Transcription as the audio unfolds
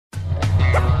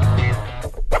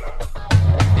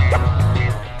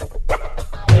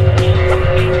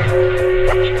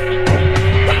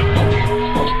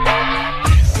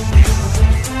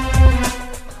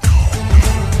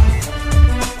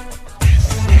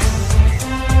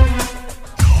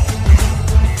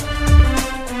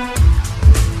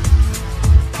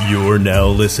now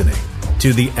listening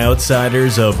to the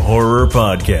Outsiders of Horror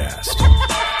podcast.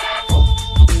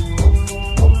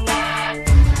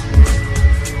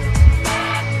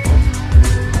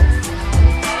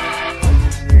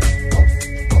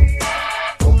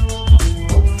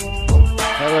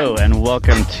 Hello, and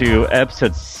welcome to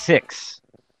episode 6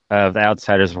 of the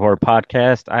Outsiders of Horror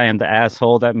podcast. I am the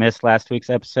asshole that missed last week's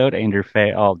episode, Andrew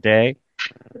Faye all day,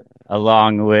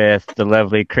 along with the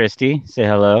lovely Christy. Say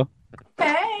hello.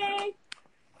 Hey.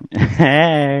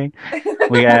 Hey.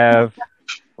 We have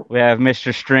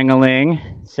Mr.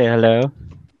 Stringaling. Say hello.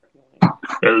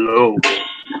 Hello.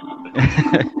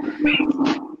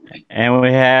 And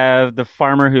we have the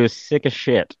farmer who is sick as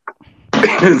shit.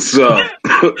 So,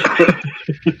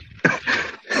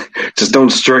 just don't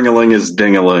string-a-ling his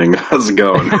ding-a-ling. How's it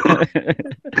going?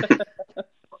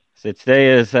 So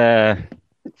today is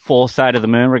full side of the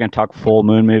moon. We're going to talk full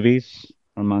moon movies,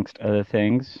 amongst other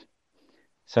things.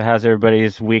 So how's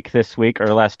everybody's week this week,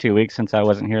 or last 2 weeks since I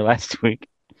wasn't here last week?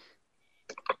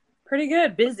 Pretty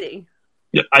good. Busy.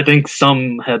 Yeah, I think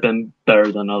some have been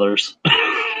better than others.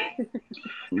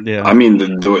 Yeah. I mean,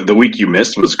 the week you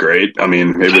missed was great. I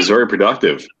mean, it was very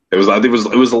productive. It was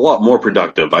a lot more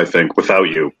productive, I think, without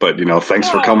you. But thanks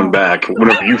for coming back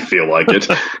whenever you feel like it.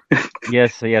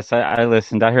 Yes, I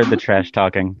listened. I heard the trash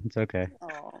talking. It's okay.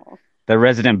 Aww. The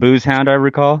resident booze hound, I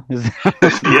recall.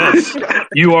 Yes,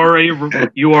 you are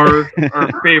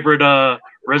our favorite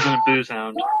resident booze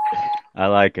hound. I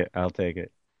like it. I'll take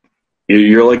it.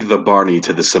 You're like the Barney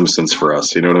to the Simpsons for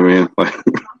us. You know what I mean?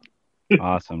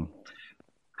 Awesome.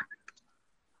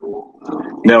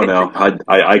 No,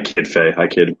 I kid, Faye. I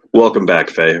kid. Welcome back,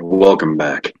 Faye. Welcome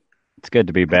back. It's good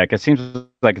to be back. It seems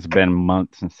like it's been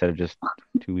months instead of just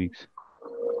 2 weeks.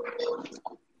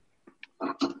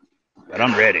 But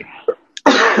I'm ready.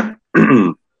 All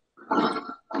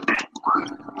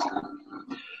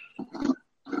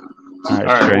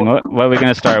right, String. What are we going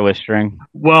to start with, String?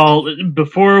 Well,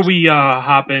 before we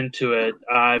hop into it,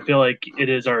 I feel like it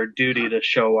is our duty to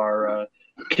show our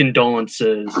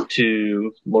condolences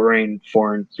to Lorraine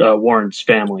Warren's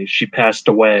family. She passed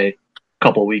away a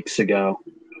couple weeks ago.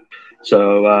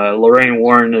 So Lorraine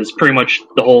Warren is pretty much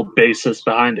the whole basis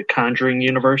behind the Conjuring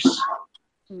universe,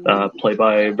 played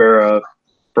by Vera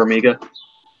Farmiga.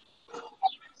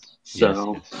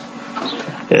 So yes.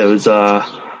 It was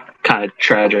kind of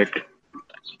tragic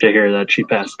to hear that she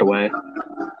passed away.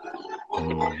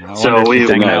 So we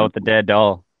hanging out with the dead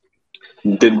doll.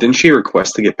 Didn't she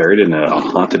request to get buried in a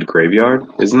haunted graveyard?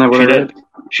 Isn't that what I read?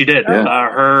 She did. Yeah.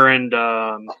 Her and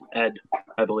Ed,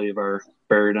 I believe, are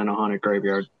buried in a haunted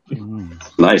graveyard.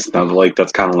 Nice. Now,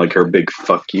 that's kind of like her big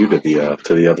fuck you to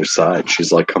the other side.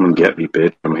 She's like, "Come and get me,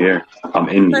 bitch. I'm here. I'm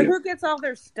in But you." who gets all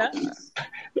their stuff?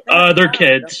 They're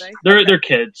kids. They're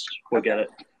kids. We'll get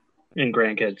it. And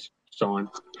grandkids, so on.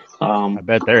 I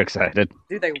bet they're excited.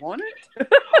 Do they want it?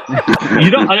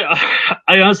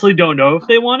 I honestly don't know if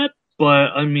they want it,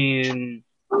 but I mean,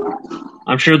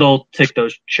 I'm sure they'll take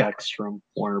those checks from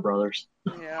Warner Brothers.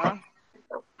 Yeah.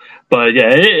 But yeah,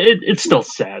 it's still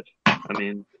sad. I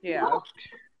mean, yeah.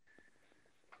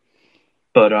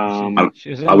 But I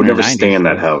would never stay in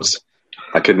that house.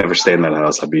 I could never stay in that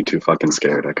house. I'd be too fucking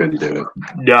scared. I couldn't do it.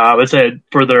 Yeah, I would say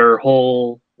for their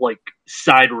whole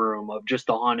side room of just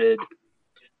the haunted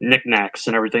knickknacks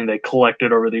and everything they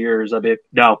collected over the years, I'd be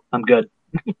no, I'm good.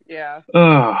 Yeah.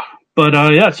 But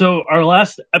yeah, so our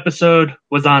last episode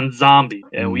was on zombie,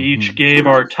 and we each gave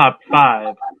our top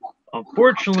 5.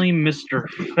 Unfortunately, Mr.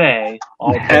 Faye...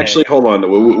 Actually, hold on.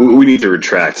 We need to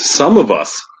retract. Some of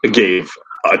us gave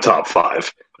a top 5.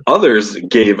 Others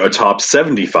gave a top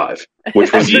 75,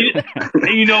 which was...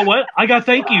 You know what? I got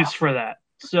thank yous for that.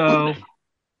 So,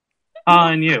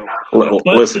 on you.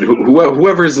 Listen,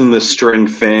 whoever's in the String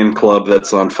fan club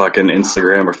that's on fucking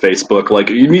Instagram or Facebook,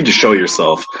 you need to show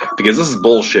yourself, because this is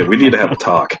bullshit. We need to have a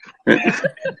talk.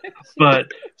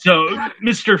 But, so,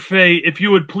 Mr. Faye, if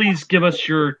you would please give us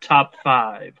your top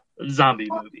 5 zombie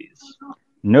movies.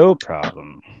 No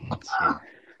problem. Let's see.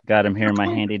 Got him here in my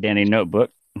handy-dandy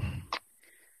notebook.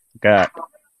 Got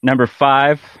number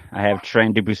 5, I have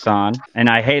Train to Busan. And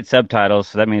I hate subtitles,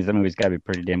 so that means the movie's got to be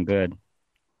pretty damn good.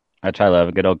 I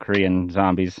love good old Korean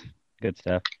zombies. Good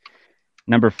stuff.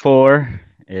 Number 4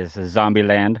 is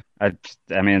Zombieland. I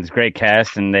mean, it's a great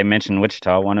cast, and they mentioned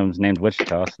Wichita. One of them's named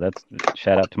Wichita, so that's a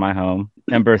shout out to my home.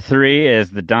 Number 3 is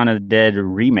the Dawn of the Dead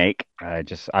remake. I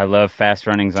love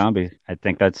fast-running zombies. I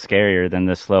think that's scarier than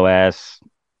the slow-ass,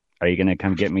 are you going to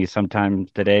come get me sometime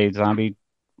today, zombie,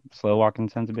 slow-walking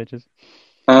sons of bitches?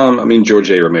 I mean, George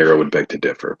A. Romero would beg to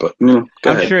differ, but go I'm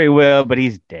ahead. sure he will, but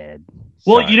he's dead.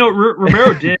 Well,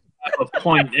 Romero did up a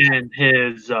point in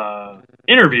his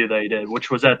interview that he did, which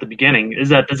was at the beginning, is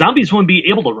that the zombies wouldn't be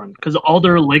able to run because all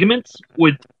their ligaments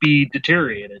would be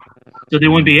deteriorated, so they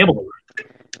wouldn't be able to run.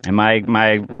 And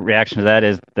my reaction to that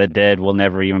is the dead will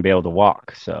never even be able to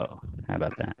walk. So how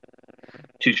about that?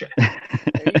 Touche.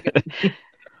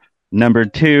 Number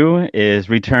 2 is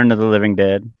Return of the Living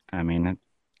Dead. I mean,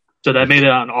 So that made it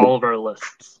on all of our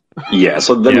lists. Yeah,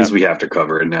 so that means we have to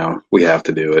cover it now. We have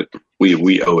to do it.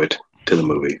 We owe it to the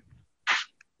movie.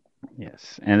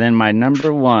 yes. And then my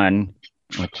number 1,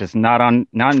 which is not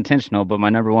intentional, but my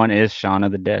number 1 is Shaun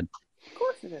of the Dead. Of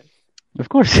course it is. Of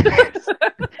course it is.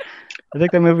 I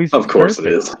think that movie's Of course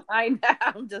perfect. it is. I know.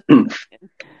 I'm just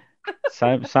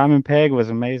Simon Pegg was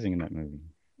amazing in that movie.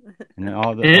 And then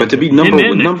all the It- But to be It number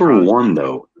mimicked number Frozen. 1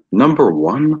 though, number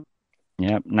 1.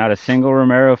 Yep, not a single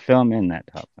Romero film in that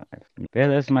top 5. Yeah,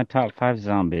 that's my top 5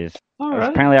 zombies. All right.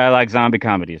 Apparently, I like zombie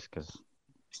comedies because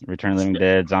Return of the Living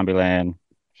Dead, Zombieland,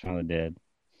 Shaun of the Dead.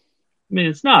 I mean,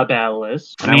 it's not a bad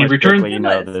list. And I went Return. strictly,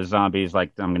 the zombies,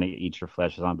 like I'm going to eat your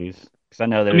flesh zombies. Because I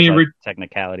know there's mean,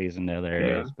 technicalities in other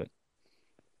areas. But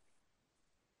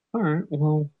All right.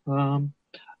 Well,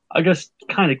 I guess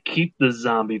kind of keep the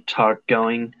zombie talk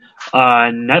going.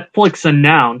 Netflix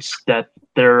announced that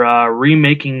they're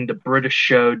remaking the British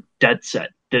show Dead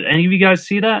Set. Did any of you guys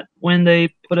see that when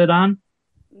they put it on?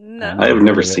 no. I have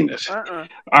never seen it. Uh-uh.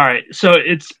 All right. So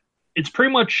it's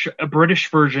pretty much a British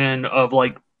version of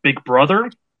like Big Brother.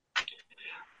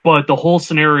 But the whole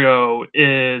scenario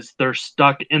is they're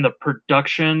stuck in the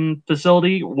production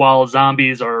facility while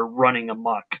zombies are running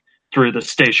amok through the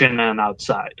station and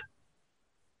outside.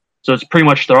 So it's pretty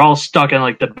much they're all stuck in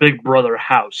like the Big Brother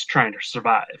house trying to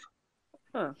survive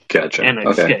Gotcha. and Okay.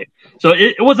 escape. So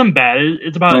it wasn't bad.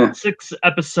 It's about Yeah. 6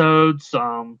 episodes.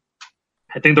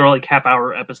 I think they're like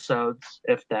half-hour episodes,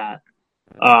 if that.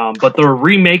 But they're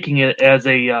remaking it as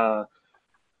a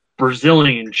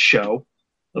Brazilian show,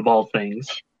 of all things.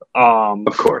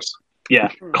 Of course. Yeah,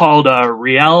 called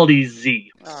Reality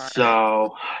Z. Alright.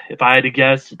 So, if I had to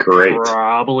guess, Great.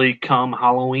 probably come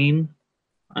Halloween,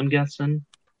 I'm guessing.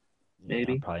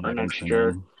 Maybe. I'm probably I'm not not sure.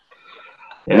 sure.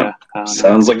 Yeah. I don't know.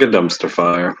 Sounds like a dumpster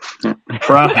fire.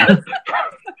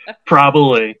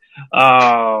 Probably.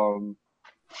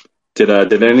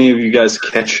 Did any of you guys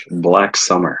catch Black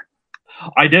Summer?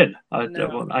 I did.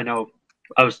 No. I know.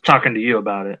 I was talking to you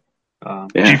about it. Yeah,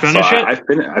 Did you finish so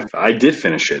it? I did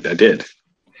finish it. I did.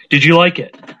 Did you like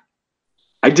it?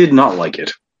 I did not like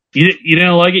it. You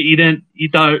didn't like it? You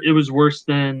thought it was worse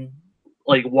than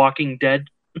like Walking Dead?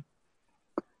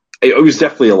 It was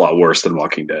definitely a lot worse than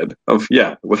Walking Dead.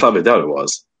 Yeah, without a doubt, it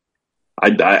was.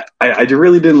 I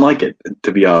really didn't like it,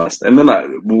 to be honest. And then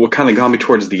what kind of got me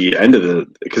towards the end of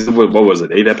because what was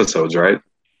it? 8 episodes, right?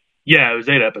 Yeah, it was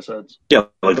 8 episodes. Yeah,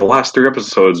 like the last 3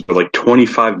 episodes were like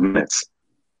 25 minutes.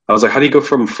 I was like, how do you go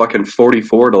from fucking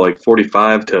 44 to like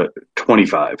 45 to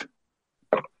 25?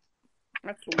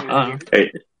 That's weird.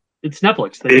 Hey, It's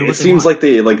Netflix. They do it what they seems want.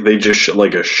 like they just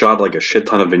shot like a shit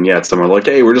ton of vignettes and we're like,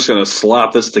 hey, we're just gonna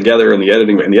slap this together in the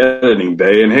editing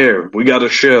bay, and here we got a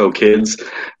show, kids.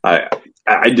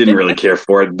 I didn't really care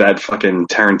for it. That fucking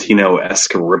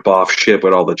Tarantino-esque ripoff shit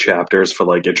with all the chapters for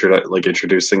like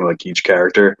introducing like each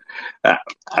character. I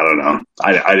don't know.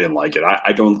 I didn't like it.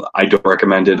 I don't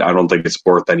recommend it. I don't think it's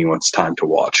worth anyone's time to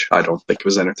watch. I don't think it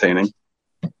was entertaining.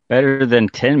 Better than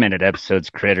 10-minute episodes,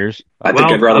 critters. I think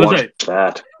Well, I'd rather I was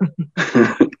watch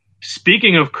that.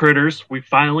 Speaking of critters, we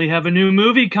finally have a new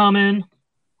movie coming.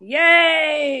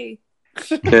 Yay!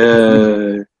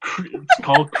 Uh, It's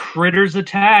called Critters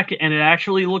Attack, and it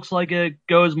actually looks like it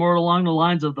goes more along the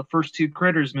lines of the first 2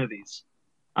 Critters movies.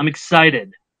 I'm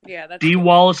excited. Yeah, that's Dee cool.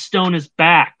 Wallace Stone is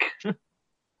back.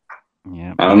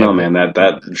 Yeah. I don't know, man.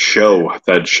 That show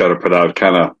that Shudder put out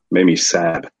kind of made me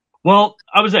sad. Well,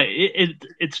 I was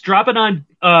it's dropping on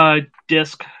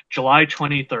disc July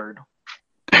 23rd.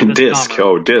 Disc,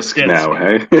 summer. disc Disc. now,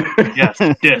 hey? Yes,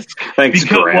 disc. Thanks,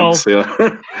 Because- Gramps. Yeah.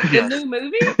 The new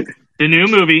movie? The new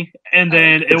movie, and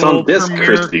then it It's will on disc, premiere.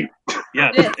 Christy.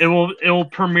 Yes, Disc. it will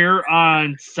premiere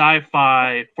on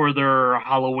Sci-Fi for their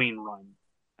Halloween run,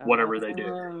 whatever they do.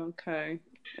 Oh, okay.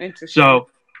 Interesting. So,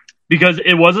 because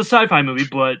it was a sci-fi movie,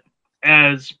 but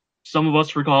as some of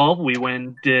us recall, we went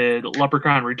and did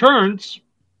Leprechaun Returns,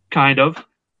 kind of,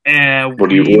 and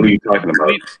What are you talking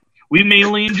about? we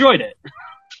mainly enjoyed it.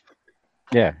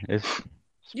 Yeah, it's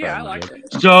yeah, I probably liked good.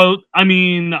 it. So, I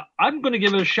mean, I'm going to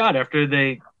give it a shot after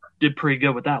they did pretty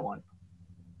good with that one.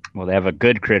 Well, they have a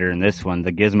good critter in this one,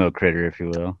 the Gizmo critter, if you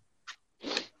will.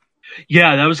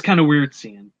 Yeah, that was kind of weird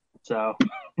seeing. So,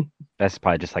 That's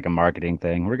probably just like a marketing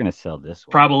thing. We're gonna sell this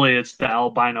one. probably it's the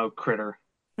albino critter.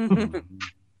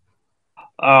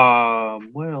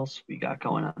 What else we got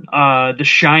going on? The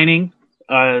Shining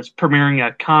is premiering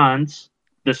at Cannes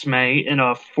this May in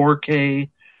a 4K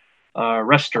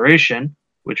restoration,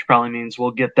 which probably means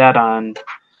we'll get that on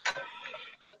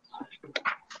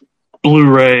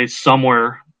Blu-ray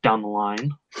somewhere down the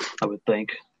line, I would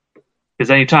think.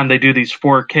 Because anytime they do these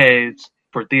 4Ks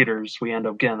for theaters, we end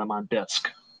up getting them on disc.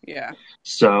 Yeah.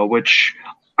 So, which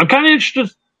I'm kind of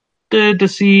interested to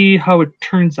see how it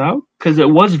turns out, because it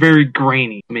was very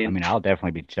grainy. I mean, I'll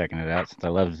definitely be checking it out since I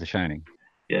love The Shining.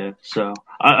 Yeah, so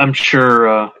I'm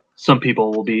sure some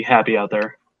people will be happy out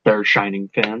there. They're Shining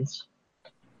fans.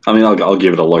 I mean, I'll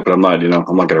give it a look, but I'm not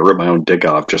going to rip my own dick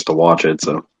off just to watch it.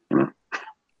 So,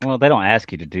 Well, they don't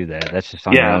ask you to do that. That's just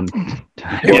on your own time.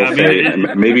 Well, okay,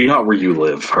 maybe not where you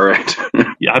live. All right.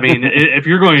 Yeah, I mean, if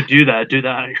you're going to do that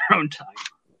on your own time.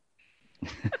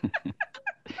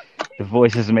 The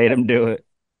voices made him do it.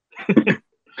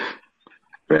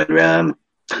 Red Ram.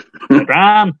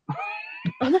 Ram.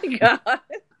 Oh my god.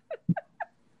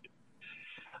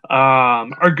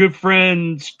 Our good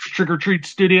friends Trick or Treat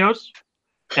Studios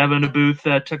having a booth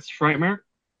at Texas Frightmare.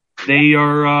 They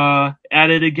are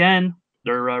at it again.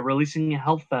 They're releasing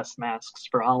Hellfest masks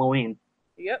for Halloween.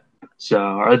 Yep.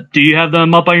 So, do you have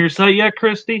them up on your site yet,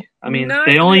 Christy? I mean, Not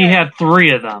they only yet. have 3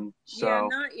 of them. So. Yeah,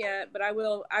 not yet, but I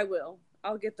will.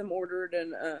 I'll get them ordered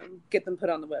and get them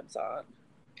put on the website.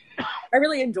 I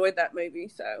really enjoyed that movie,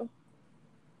 so.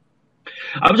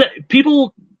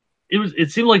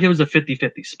 It seemed like it was a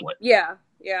 50-50 split. Yeah.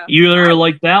 You either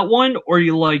liked that one or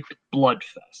you liked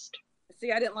Bloodfest.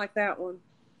 See, I didn't like that one.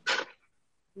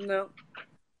 No.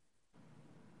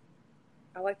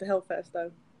 I like the Hellfest,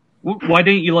 though. Why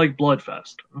didn't you like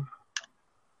Bloodfest?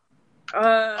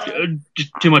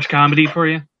 Just too much comedy for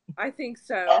you? I think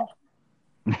so.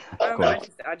 I don't know,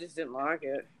 I just didn't like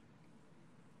it.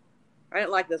 I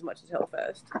didn't like it as much as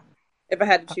Hellfest. If I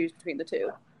had to choose between the two.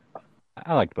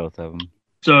 I liked both of them.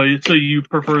 So you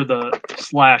prefer the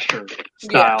slasher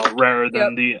style rather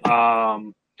than the I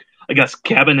guess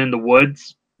Cabin in the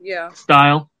Woods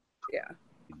style? Yeah.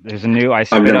 There's a new I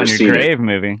Spit on Your Grave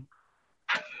movie.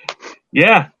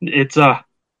 Yeah, it's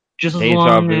just as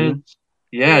long as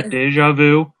Deja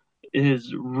Vu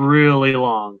is really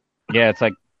long. Yeah, it's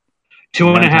like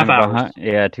 2.5 hours.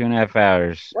 Yeah, 2.5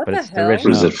 hours. What but the it's hell? the original.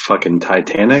 Was it fucking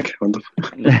Titanic? What the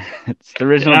It's the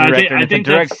original director. It's a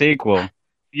direct sequel.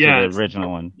 Yeah, to the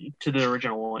original one. To the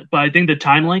original one. But I think the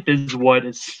time length is what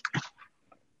is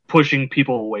pushing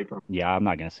people away from it. Yeah, I'm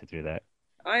not going to sit through that.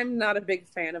 I'm not a big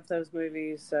fan of those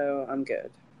movies, so I'm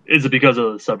good. Is it because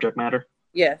of the subject matter?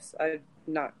 Yes,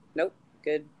 nope,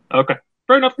 good. Okay,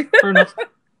 fair enough.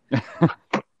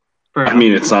 I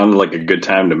mean, it sounded like a good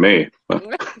time to me.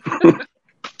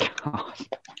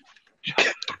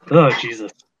 Oh,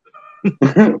 Jesus.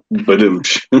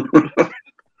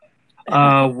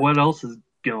 What else is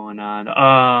going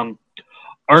on?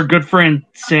 Our good friend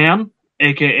Sam,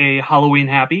 aka Halloween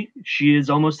Happy, she is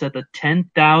almost at the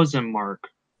 10,000 mark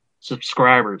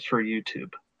subscribers for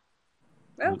YouTube.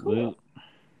 Oh, cool.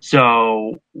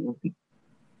 So,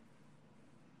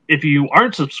 if you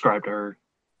aren't subscribed to her,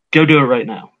 go do it right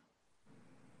now.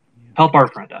 Help our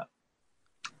friend out.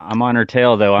 I'm on her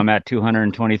tail, though. I'm at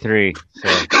 223. So.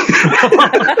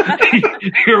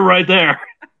 You're right there.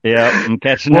 Yeah, I'm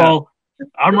catching up. Well,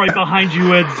 I'm right behind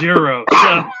you at 0.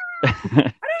 So.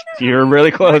 You're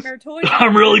really close.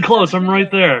 I'm really close. I'm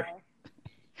right there.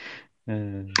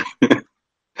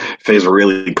 Faye's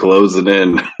really closing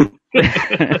in.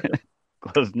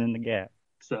 Closing in the gap.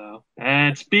 So,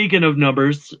 and speaking of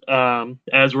numbers,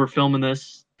 as we're filming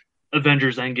this,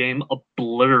 Avengers Endgame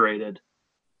obliterated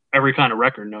every kind of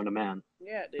record known to man.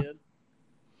 Yeah, it did.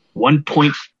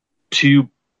 1.2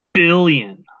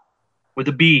 billion with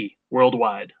a B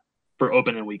worldwide for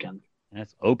opening weekend.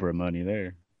 That's Oprah money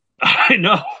there. I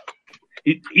know.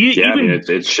 I mean,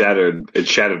 it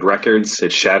shattered records.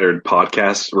 It shattered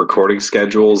podcast recording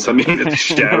schedules. I mean, it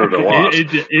shattered a lot.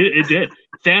 It did.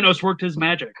 Thanos worked his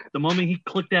magic. The moment he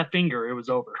clicked that finger, it was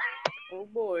over. Oh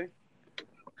boy.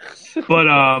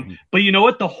 But you know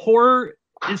what? The horror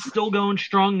is still going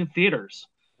strong in theaters.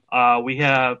 We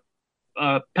have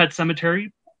Pet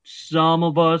Sematary. Some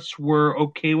of us were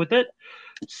okay with it.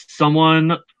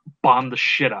 Someone bombed the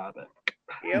shit out of it.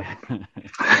 Yep.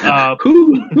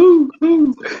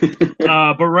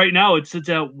 But right now it sits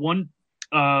at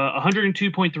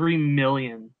 102.3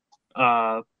 million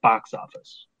box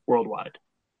office worldwide.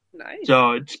 Nice.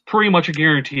 So it's pretty much a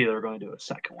guarantee they're going to do a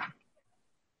second one.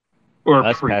 Or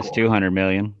us past 200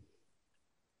 million.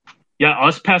 Yeah,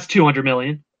 us past 200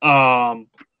 million. La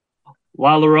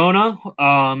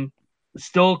Llorona,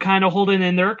 still kind of holding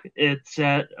in there. It's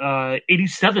at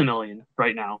 87 million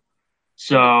right now.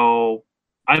 So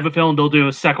I have a feeling they'll do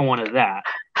a second one of that.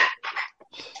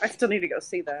 I still need to go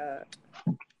see that.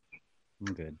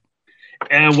 I'm good.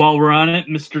 And while we're on it,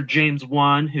 Mr. James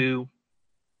Wan, who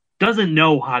doesn't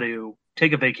know how to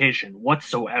take a vacation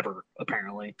whatsoever,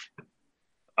 apparently,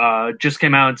 just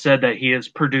came out and said that he is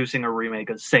producing a remake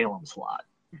of Salem's Lot.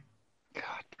 God.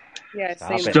 Yeah,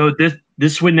 Stop same. it. So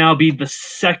this would now be the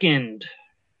second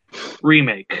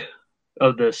remake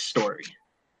of this story.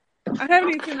 I haven't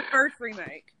even seen the first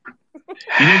remake. You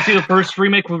didn't see the first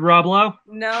remake with Rob Lowe?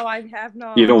 No, I have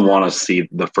not. You don't want to see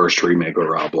the first remake with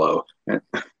Rob Lowe.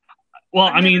 Well,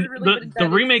 I've I mean, never really been the that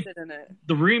remake interested in it.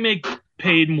 the remake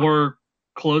paid more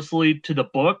closely to the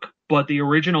book, but the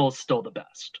original is still the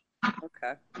best.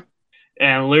 Okay.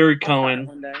 And Larry I'll try it Cohen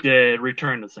one day. did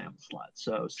Return to Salem's Lot,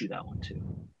 so see that one too.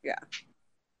 Yeah.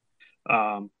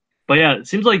 But yeah, it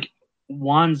seems like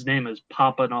Juan's name is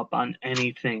popping up on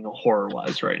anything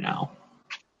horror-wise right now.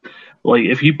 Like,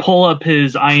 if you pull up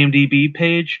his IMDb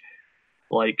page,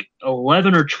 like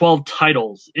 11 or 12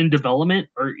 titles in development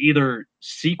are either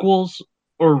sequels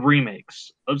or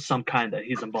remakes of some kind that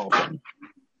he's involved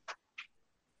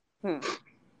in.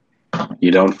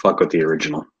 You don't fuck with the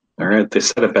original. All right, they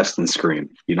said it best in Scream.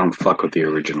 You don't fuck with the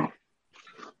original.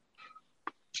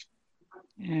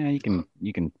 Yeah,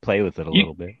 you can play with it a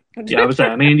little bit. Yeah, I was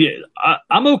saying. I mean,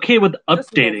 I'm okay with Just a little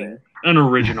updating bit. an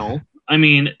original. I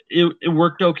mean, it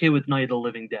worked okay with Night of the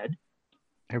Living Dead.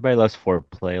 Everybody loves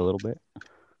foreplay a little bit.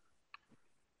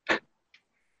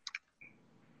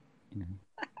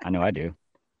 I know I do.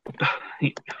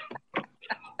 Hey,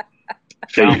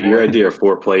 your idea of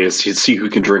foreplay is you see who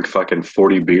can drink fucking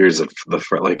 40 beers at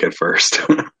first.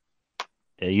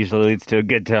 It usually leads to a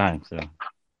good time. So,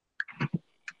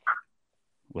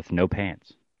 with no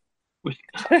pants.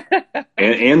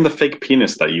 and the fake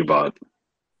penis that you bought.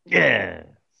 Yeah.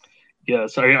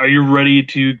 Yes. Are you ready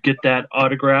to get that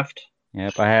autographed?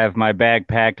 Yep, I have my bag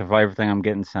packed of everything I'm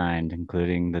getting signed,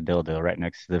 including the dildo right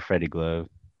next to the Freddy glove.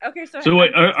 Okay, So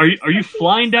wait, are you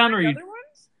flying down, or are you? Other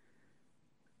ones?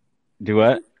 Do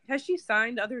what? Has she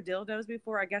signed other dildos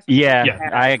before? I guess. Yeah, Yeah.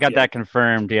 I got that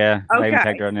confirmed. Yeah, I even Okay.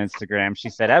 tagged her on Instagram. She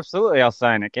said, "Absolutely, I'll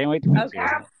sign it. Can't wait to meet Okay. you."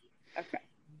 Okay.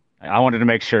 I wanted to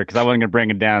make sure because I wasn't gonna bring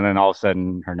it down, and then all of a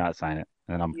sudden her not sign it,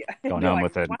 and I'm Yeah. going You're home like,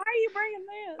 with it. why are you bringing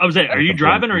this? I was saying, are you That's a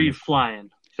driving or are big- you flying?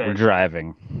 We're Fed?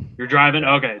 driving. You're driving.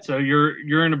 Okay, so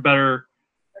you're in a better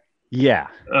Yeah,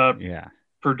 uh, yeah.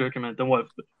 predicament than what?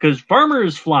 Because Farmer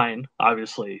is flying,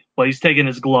 obviously, but he's taking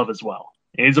his glove as well.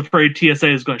 And he's afraid TSA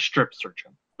is going to strip search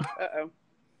him. Uh-oh.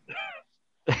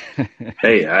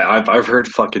 Hey, I've heard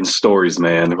fucking stories,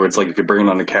 man, where it's like if you bring it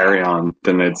on a carry-on,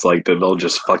 then it's like that they'll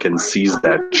just fucking seize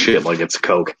that shit like it's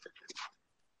coke.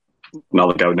 Not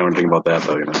like I would know anything about that,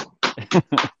 though, you know.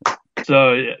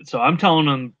 So I'm telling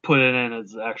him put it in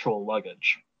as actual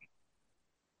luggage.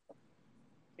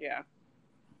 Yeah.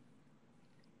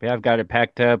 Yeah, I've got it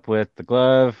packed up with the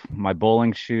glove, my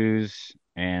bowling shoes,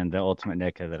 and the Ultimate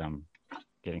NECA that I'm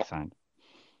getting signed.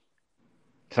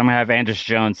 So I'm gonna have Andres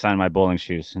Jones sign my bowling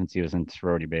shoes since he was in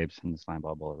Sorority Babes in the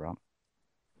Slimeball Bowl-O-Rama.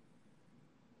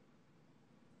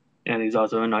 And he's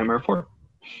also in Nightmare 4.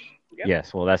 Yep.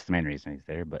 Yes, well, that's the main reason he's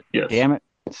there. But Yes. damn it,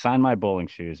 sign my bowling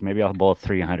shoes. Maybe I'll bowl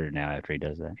 300 now after he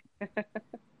does that.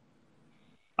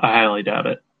 I highly doubt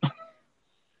it.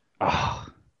 Oh,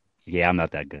 yeah, I'm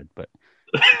not that good, but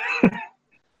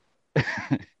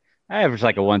I average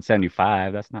like a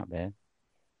 175. That's not bad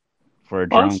for a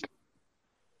Well, drunk.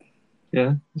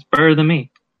 Yeah, it's better than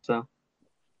me. So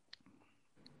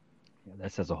Yeah,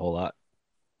 that says a whole lot.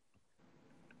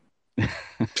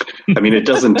 I mean, it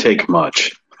doesn't take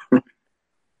much.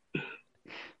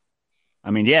 I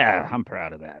mean, yeah, I'm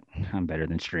proud of that. I'm better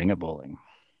than string at bowling.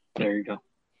 there you go.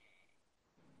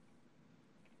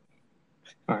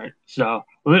 All right. So,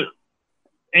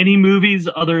 any movies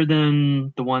other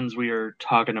than the ones we are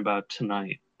talking about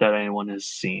tonight that anyone has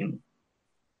seen?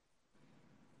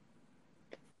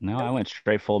 No, I went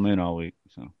straight full moon all week.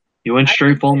 So, You went I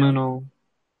straight did full too. moon all.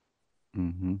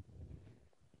 mm-hmm.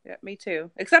 Yeah, me too.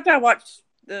 Except I watched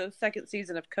the second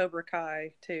season of Cobra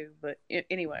Kai too. But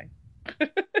anyway. I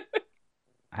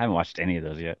haven't watched any of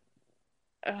those yet.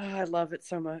 Oh, I love it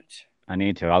so much. I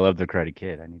need to. I love the Karate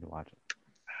Kid. I need to watch it.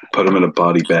 Put them in a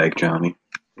body bag, Johnny.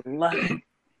 Love it.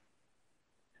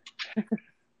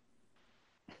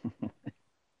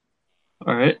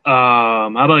 All right.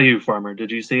 How about you, Farmer?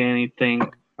 Did you see anything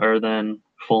other than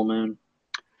Full Moon?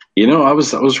 You know, I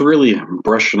was really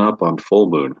brushing up on Full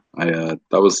Moon. I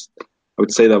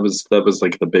would say that was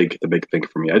like the big thing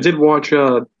for me. I did watch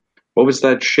what was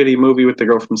that shitty movie with the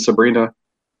girl from Sabrina?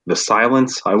 The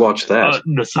Silence. I watched that.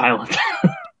 The Silence.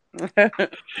 Yeah,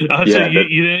 So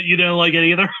you didn't like it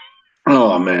either?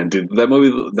 Oh man, dude, that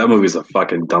movie's a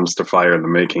fucking dumpster fire in the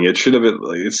making. It should have been.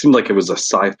 Like, it seemed like it was a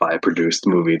sci-fi produced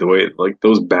movie. The way like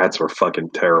those bats were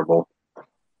fucking terrible.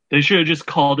 They should have just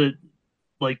called it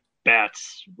like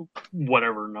Bats,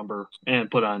 whatever number,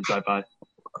 and put on sci-fi.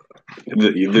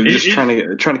 They're just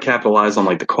trying to capitalize on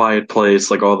like The Quiet Place,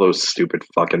 like all those stupid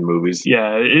fucking movies.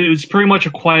 Yeah, it was pretty much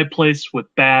A Quiet Place with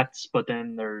bats, but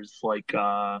then there's like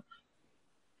the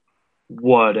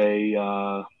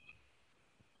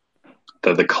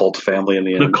cult family in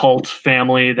the end. The cult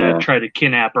family that tried to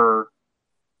kidnap her.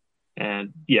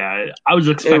 And yeah, I was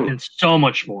expecting so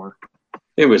much more.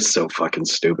 It was so fucking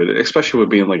stupid, especially with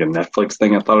being like a Netflix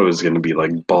thing. I thought it was going to be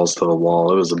like balls to the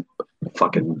wall. It was a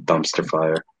fucking dumpster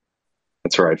fire.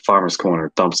 That's right, Farmer's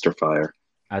Corner, dumpster fire.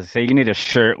 I was say you need a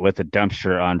shirt with a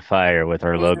dumpster on fire with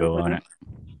our logo on it.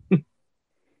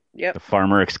 Yep. The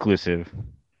farmer exclusive.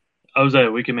 I was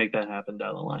like, we can make that happen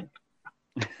down the line.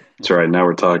 That's right, now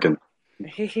we're talking.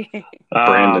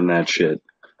 Brandon that shit.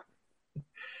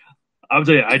 I would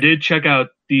say I did check out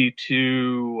the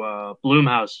two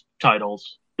Blumhouse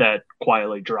titles that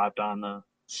quietly dropped on the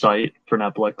site for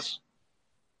Netflix.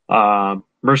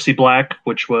 Mercy Black,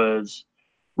 which was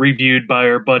reviewed by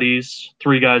our buddies,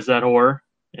 Three Guys That Whore,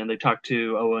 and they talked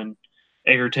to Owen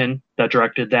Egerton that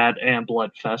directed that, and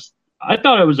Bloodfest. I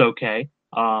thought it was okay.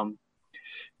 Kind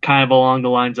of along the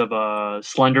lines of a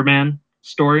Slender Man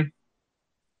story.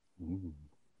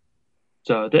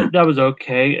 So that was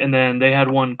okay. And then they had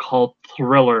one called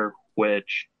Thriller,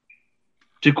 which,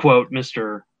 to quote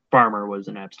Mr. Farmer, was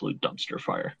an absolute dumpster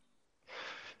fire.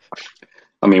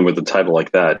 I mean, with a title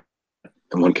like that,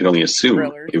 one can only assume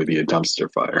Thriller. It would be a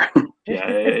dumpster fire. Yeah,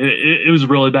 it was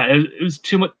really bad. It was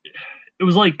too much. It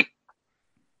was like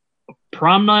a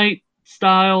prom night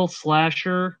style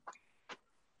slasher,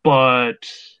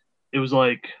 but it was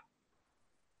like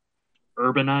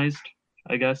urbanized,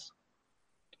 I guess.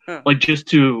 Huh. Like just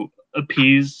to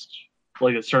appease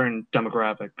like a certain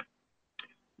demographic.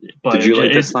 But Did you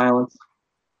like The Silence?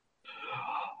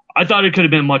 I thought it could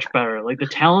have been much better. Like the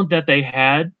talent that they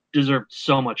had deserved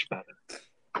so much better.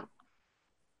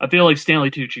 I feel like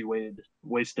Stanley Tucci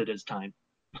wasted his time.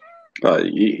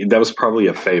 That was probably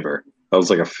a favor. That was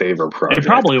like a favor project. It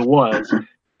probably was.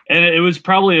 And it was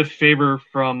probably a favor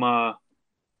from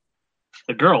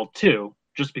the girl, too,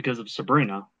 just because of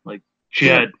Sabrina. Like, she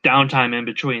had downtime in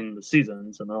between the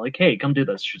seasons, and they're like, hey, come do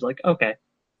this. She's like, okay.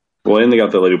 Well, and they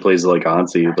got the lady who plays like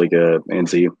Auntie,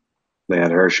 Auntie. They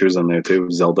had her. She was on there, too.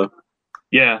 Zelda.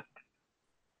 Yeah.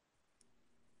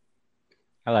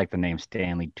 I like the name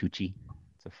Stanley Tucci.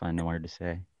 It's a fun word to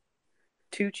say.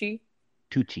 Tucci.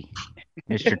 Tucci.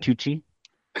 Mr. Tucci.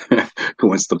 Who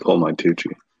wants to pull my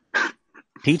Tucci?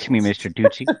 Teach me, Mr.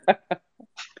 Tucci.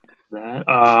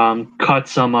 That cut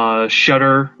some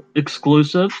Shudder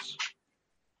exclusives.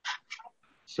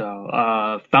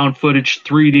 So found footage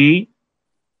 3D,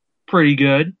 pretty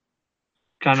good.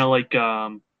 Kind of like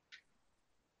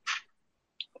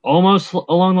almost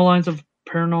along the lines of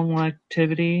Paranormal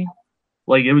Activity.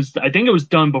 Like I think it was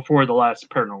done before the last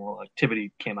Paranormal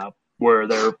Activity came out, where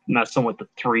they're messing with the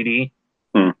 3D.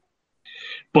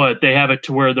 But they have it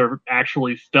to where they're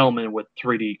actually filming with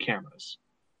 3D cameras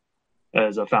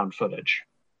as a found footage.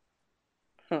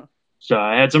 Huh. So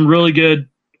I had some really good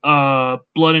blood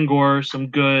and gore, some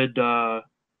good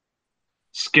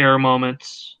scare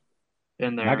moments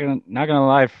in there. Not gonna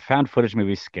lie, found footage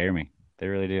movies scare me. They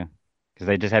really do, because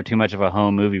they just have too much of a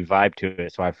home movie vibe to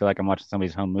it. So I feel like I'm watching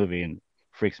somebody's home movie, and it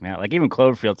freaks me out. Like even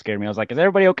Cloverfield scared me. I was like, is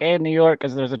everybody okay in New York?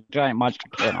 Because there's a giant monster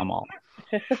killing them all.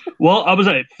 Well, I was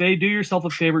like, Faye, do yourself a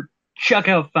favor, check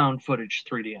out found footage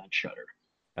 3D on Shudder.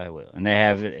 I will, and they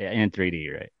have it in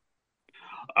 3D, right?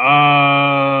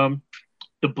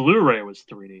 The Blu-ray was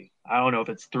 3D. I don't know if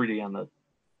it's 3D on the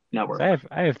network. So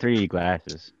I have 3D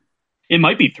glasses. It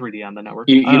might be 3D on the network.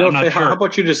 You know, I'm not sure. How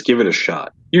about you just give it a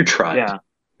shot? You try it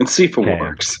and see if it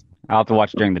works. I'll have to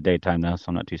watch during the daytime though, so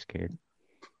I'm not too scared.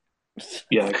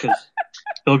 Yeah, because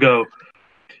he'll go.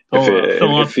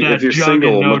 If you're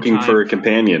single looking for a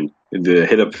companion,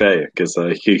 hit up Faye, because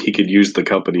he could use the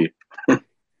company.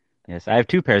 Yes, I have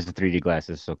 2 pairs of 3D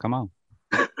glasses, so come on.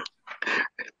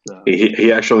 So.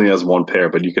 He actually has 1 pair,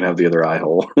 but you can have the other eye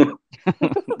hole.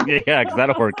 Yeah, because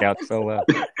that'll work out so well.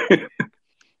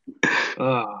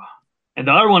 And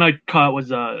the other one I caught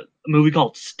was a movie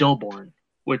called Stillborn,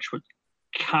 which was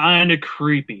kind of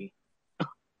creepy.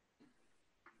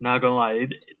 Not gonna lie,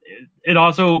 it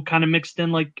also kind of mixed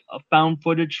in like a found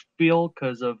footage feel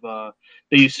because of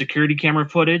they use security camera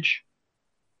footage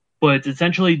but it's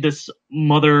essentially this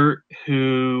mother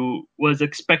who was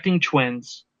expecting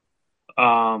twins.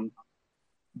 One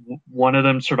of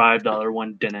them survived, the other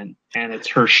one didn't, and it's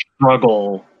her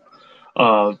struggle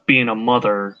of being a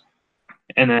mother.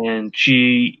 And then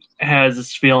she has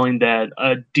this feeling that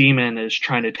a demon is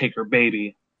trying to take her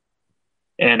baby,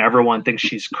 and everyone thinks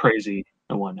she's crazy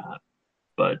and whatnot.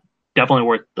 But definitely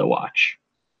worth the watch.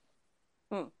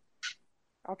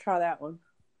 I'll try that one.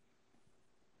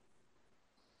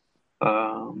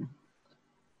 And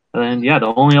then, yeah,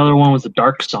 the only other one was The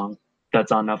Dark Song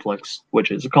that's on Netflix,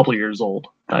 which is a couple years old.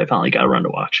 That I finally got around to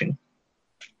watching.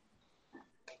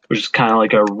 Which is kind of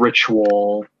like a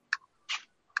ritual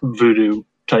voodoo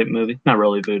type movie. Not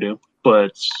really voodoo, but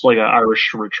it's like an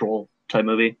Irish ritual type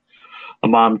movie. A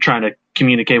mom trying to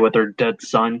communicate with her dead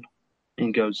son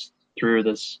and goes through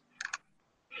this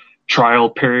trial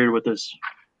period with this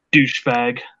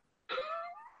douchebag.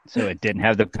 So it didn't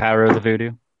have the power of the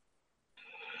voodoo?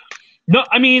 No,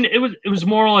 I mean it was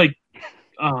more like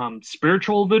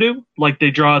spiritual voodoo. Like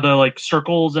they draw the like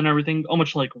circles and everything,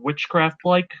 almost like witchcraft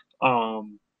like.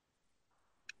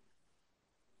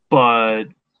 But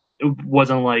it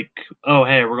wasn't like, oh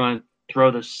hey, we're gonna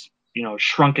throw this,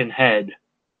 shrunken head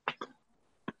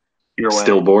your way.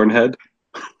 Stillborn head?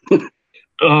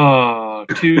 Oh,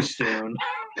 too soon.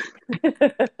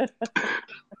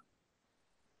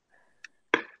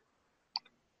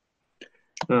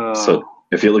 So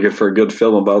if you're looking for a good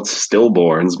film about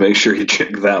stillborns, make sure you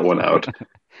check that one out.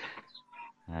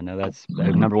 I know that's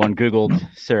number one Googled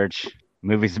search.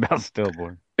 Movies about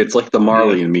stillborn. It's like the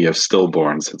Marley and Me of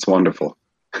stillborns. It's wonderful.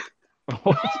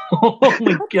 Oh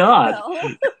my god.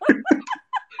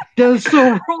 That is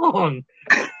so wrong.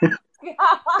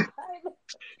 God.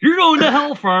 You're going to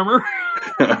hell, farmer.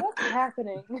 What's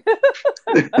happening?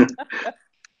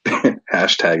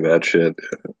 Hashtag that shit.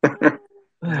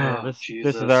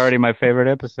 This is already my favorite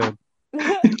episode.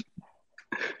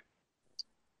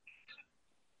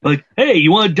 Like, hey,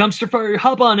 you want a dumpster fire?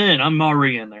 Hop on in. I'm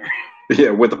already in there. Yeah,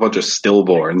 with a bunch of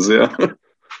stillborns, yeah.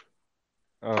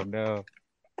 Oh, no.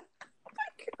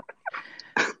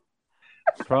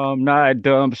 Prom night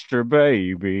dumpster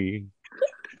baby.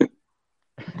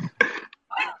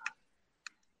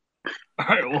 All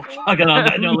right, well, fuck it on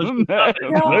that. No,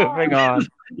 Moving on.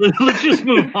 Let's just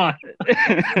move on.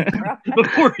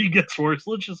 Before he gets worse,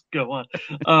 let's just go on.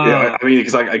 Yeah, I mean,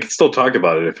 because I can still talk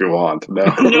about it if you want. No.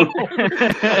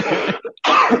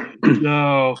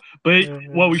 No. But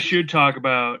what we should talk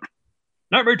about,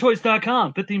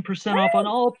 NightmareToys.com, 15% off on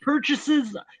all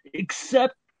purchases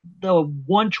except the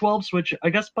 112s, which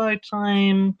I guess by the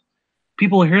time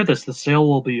people hear this, the sale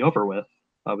will be over with,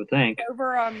 I would think.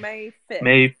 Over on May 5th.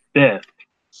 May 5th.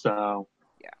 So,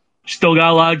 yeah. Still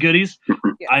got a lot of goodies.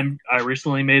 Yeah. I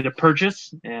recently made a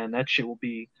purchase, and that shit will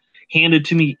be handed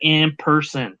to me in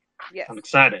person. Yes. I'm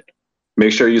excited.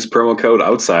 Make sure you use promo code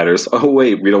OUTSIDERS. Oh,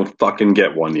 wait, we don't fucking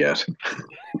get one yet.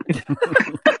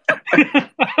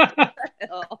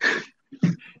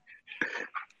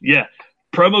 Yeah.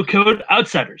 Promo code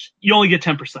OUTSIDERS. You only get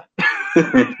 10%.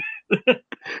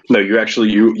 No, you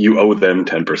actually, you owe them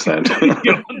 10%.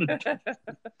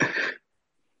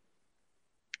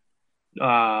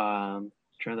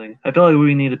 Trying to think. I feel like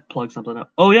we need to plug something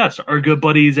up. Oh, yes. Our good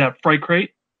buddies at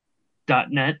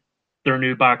FrightCrate.net. Their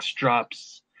new box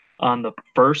drops on the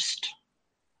 1st.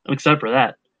 I'm excited for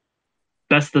that.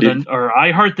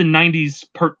 I Heart the 90s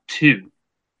Part 2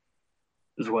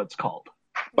 is what it's called.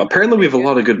 Apparently, we have a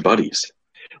lot of good buddies.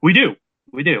 We do.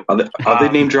 Are they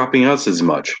name dropping us as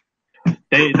much?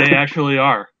 They actually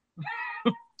are.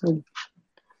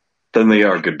 Then they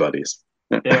are good buddies.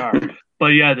 They are.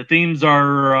 But yeah, the themes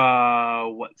are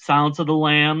Silence of the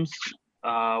Lambs,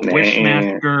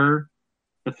 Wishmaster,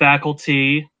 The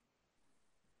Faculty.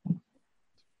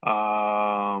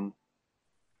 I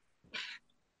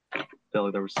feel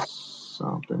like there was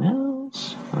something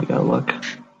else. I gotta look.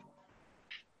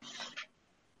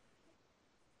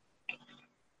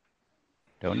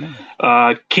 Don't know.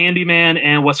 Candyman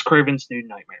and Wes Craven's New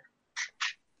Nightmare.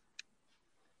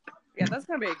 Yeah, that's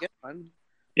gonna be a good one.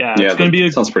 Yeah, it's gonna be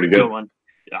a sounds pretty good one.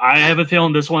 I have a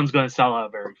feeling this one's gonna sell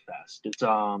out very fast. It's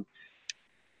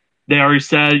they already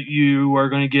said you are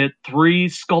gonna get 3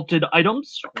 sculpted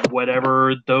items,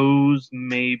 whatever those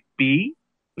may be.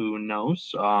 Who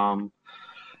knows?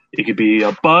 It could be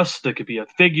a bust, it could be a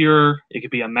figure, it could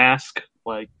be a mask,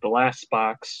 like the last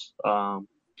box. And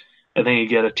then you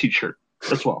get a t-shirt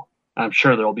as well. I'm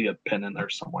sure there'll be a pin in there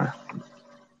somewhere.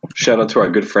 Shout out to our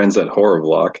good friends at Horror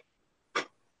Block.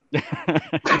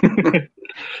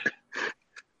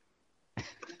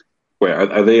 Wait,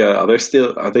 are they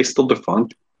still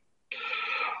defunct?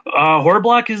 Horror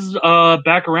Block is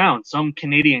back around. Some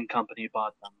Canadian company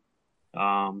bought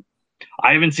them.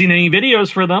 I haven't seen any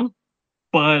videos for them,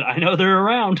 but I know they're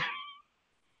around.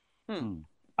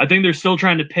 I think they're still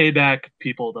trying to pay back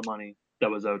people the money that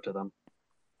was owed to them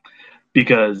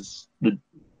because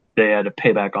they had to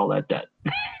pay back all that debt.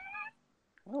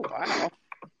 Oh, wow.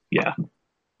 Yeah.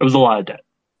 It was a lot of debt.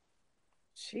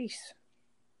 Jeez.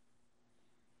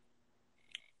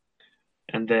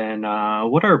 And then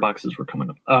what other boxes were coming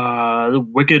up? The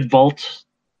Wicked Vault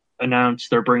announced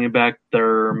they're bringing back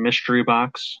their mystery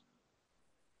box.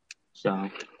 So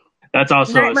that's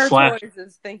also Nightmare a slash. Toys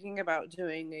is thinking about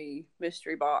doing a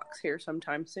mystery box here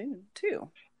sometime soon too.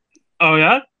 Oh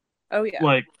yeah? Oh yeah.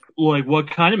 Like what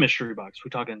kind of mystery box?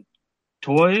 We talking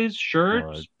toys, shirts?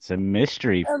 Well, it's a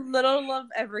mystery. A little of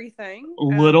everything. A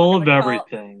little of We're gonna call it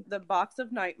everything. The box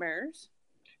of nightmares.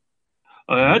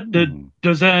 Oh yeah?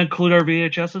 Does that include our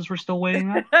VHSs we're still waiting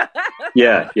on?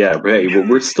 Yeah. Hey,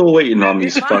 we're still waiting on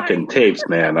these Mine. fucking tapes,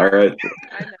 man. All right.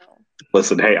 I know.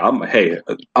 Listen, hey,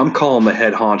 I'm calling the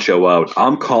head honcho out.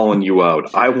 I'm calling you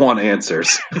out. I want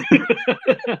answers.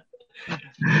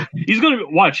 He's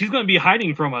gonna be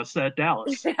hiding from us at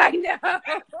Dallas. I know.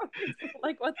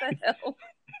 Like, what the hell?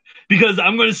 Because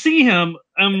I'm gonna see him,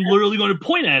 I'm literally gonna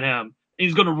point at him, and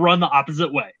he's gonna run the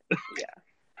opposite way. Yeah.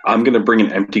 I'm gonna bring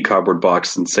an empty cardboard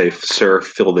box and say, "Sir,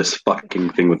 fill this fucking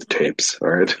thing with tapes." All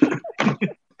right.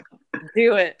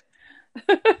 Do it.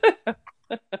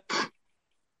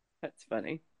 That's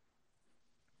funny.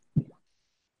 All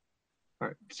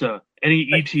right. So,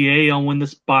 any ETA on when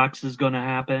this box is gonna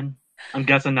happen? I'm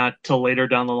guessing not till later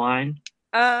down the line.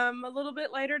 A little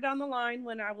bit later down the line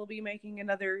when I will be making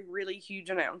another really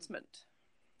huge announcement.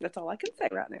 That's all I can say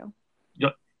right now.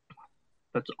 Yep.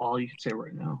 That's all you can say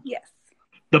right now. Yes.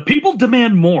 The people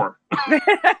demand more.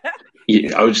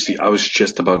 Yeah, I was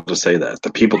just about to say that.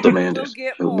 The people demand We'll it.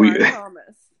 get more, I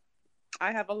promise.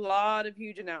 I have a lot of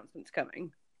huge announcements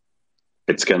coming.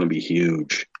 It's gonna be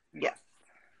huge. Yes.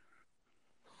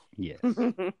 Yes.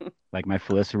 Like my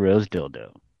Felissa Rose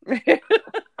dildo.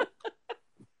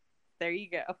 There you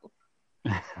go.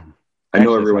 I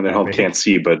know everyone at home can't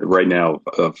see, but right now,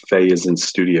 Faye is in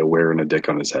studio wearing a dick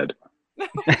on his head.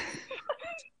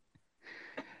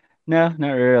 No,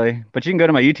 not really. But you can go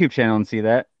to my YouTube channel and see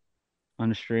that on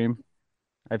the stream.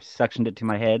 I've suctioned it to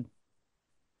my head.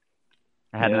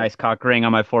 I had a nice cock ring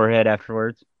on my forehead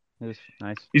afterwards. It was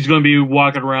nice. He's going to be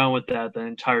walking around with that the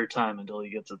entire time until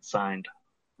he gets it signed.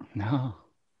 No.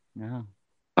 I don't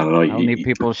know. I don't need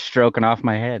people stroking off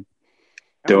my head.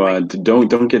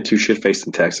 Don't get too shit faced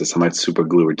in Texas. I might super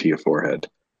glue it to your forehead.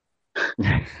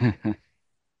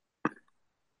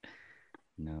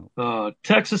 No.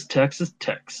 Texas.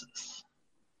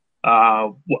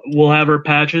 We'll have our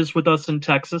patches with us in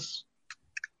Texas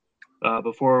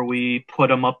before we put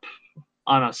them up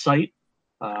on a site.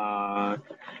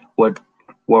 What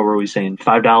were we saying?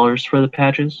 $5 for the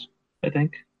patches, I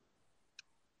think.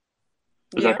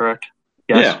 Is that correct?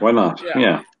 Yes. Yeah, why not?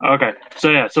 Yeah. Okay.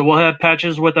 So we'll have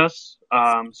patches with us.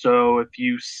 So if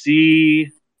you see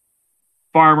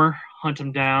Farmer, hunt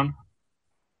him down,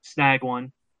 snag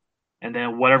one, and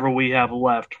then whatever we have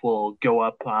left will go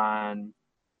up on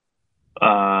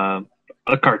a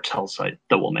cartel site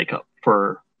that we'll make up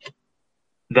for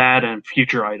that and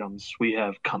future items we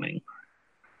have coming.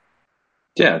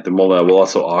 Yeah, then we'll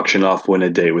also auction off Win a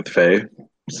Day with Faye.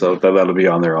 So that'll be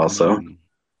on there also.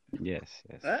 Yes.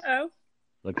 Uh-oh.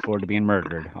 Look forward to being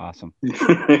murdered. Awesome.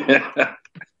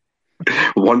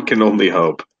 One can only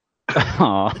hope.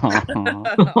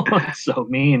 So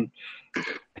mean.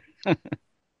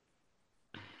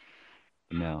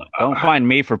 No. Don't find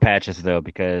me for patches, though,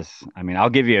 because, I'll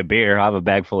give you a beer. I'll have a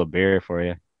bag full of beer for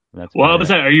you.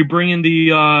 Are you bringing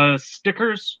the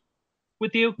stickers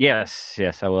with you? Yes,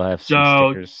 I will have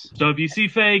some stickers. So if you see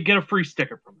Faye, get a free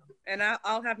sticker from him. And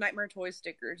I'll have Nightmare Toys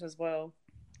stickers as well.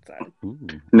 So.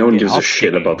 No one gives a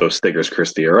shit about those stickers,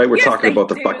 Christy. All right, we're talking about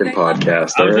the fucking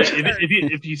podcast. All right.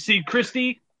 If you see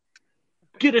Christy,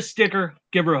 get a sticker,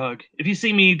 give her a hug. If you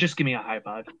see me, just give me a high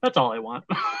five. That's all I want.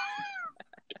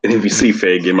 And if you see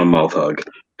Faye, give him a mouth hug.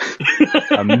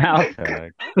 A mouth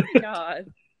hug. Oh my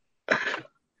god.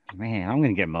 Man, I'm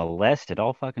gonna get molested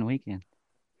all fucking weekend.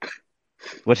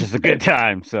 Which is a good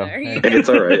time, so. And it's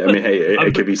all right. Hey,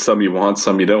 it could be some you want,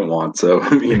 some you don't want, so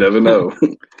you never know.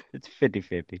 It's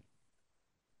 50-50.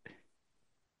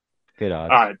 Good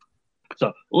odds. All right.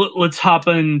 So let's hop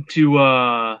into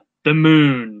the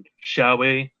moon, shall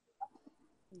we?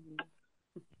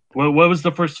 What was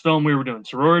the first film we were doing?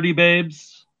 Sorority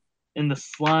Babes in the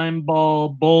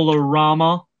Slimeball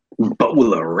Bowl-O-Rama?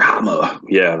 Bowl-O-Rama.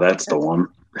 Yeah, that's the one.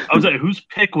 I was like, whose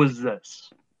pick was this?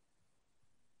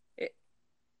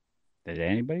 Did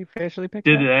anybody officially pick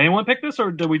Did that? anyone pick this,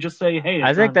 or did we just say, "Hey"?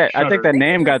 I think that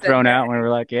name got thrown out when we were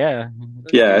like, yeah.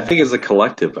 Yeah, I think as a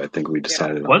collective, I think we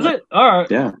decided. Was it? All right.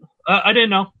 Yeah. I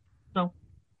didn't know. No.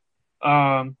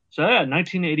 So yeah,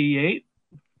 1988.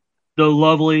 The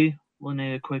lovely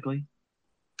Linnea Quigley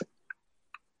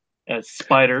as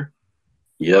Spider.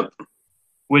 Yep.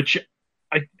 Which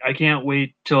I can't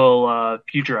wait till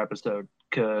future episode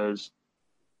because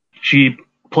she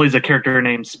plays a character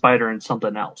named Spider in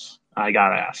something else. I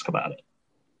gotta ask about it.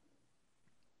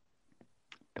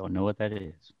 Don't know what that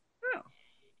is. Oh,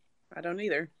 I don't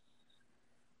either.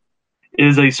 It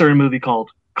is a certain movie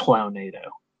called Clownado.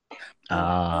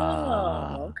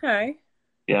 Oh, okay.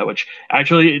 Yeah, which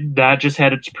actually that just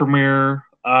had its premiere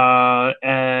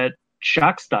at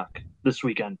Shockstock this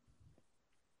weekend.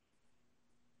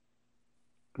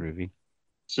 Groovy.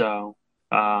 So,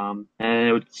 and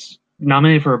it's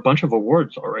nominated for a bunch of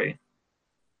awards already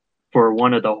for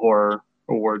one of the horror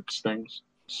awards things.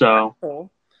 So, Cool.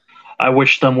 I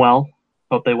wish them well.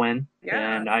 Hope they win. Yeah.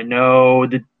 And I know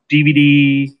the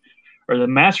DVD or the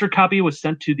master copy was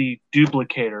sent to the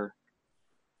duplicator.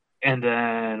 And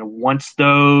then once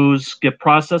those get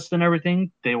processed and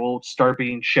everything, they will start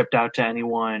being shipped out to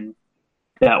anyone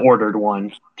that ordered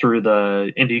one through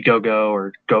the Indiegogo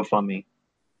or GoFundMe.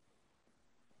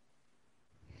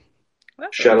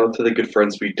 Shout out to the good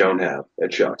friends we don't have at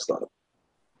Shockstock.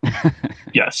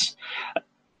 Yes.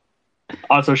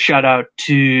 Also, shout out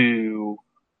to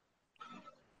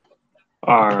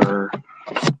our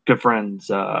good friends,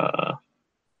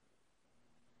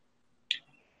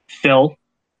 Phil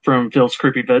from Phil's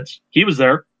Creepy Vids. He was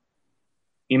there.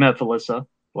 He met Felissa.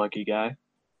 Lucky guy.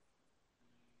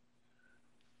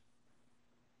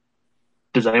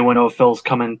 Does anyone know if Phil's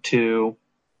coming to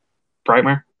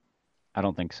Brightmare? I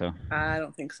don't think so. I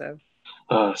don't think so.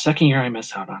 Second year I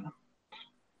missed out on him.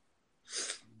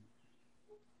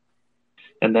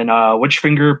 And then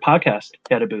Witchfinger Podcast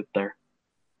had a booth there.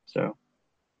 So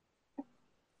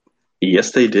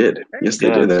Yes, they did. Yes, they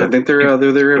Yeah, did. so- I think they're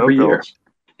there every Go year.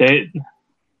 Girls.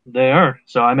 They are.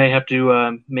 So I may have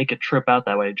to make a trip out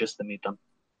that way just to meet them.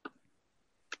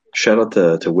 Shout out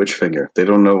to Witchfinger. They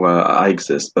don't know I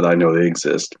exist, but I know they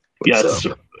exist. Yes,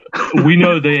 So, we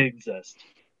know they exist,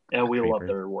 and we love Creeper.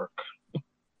 their work.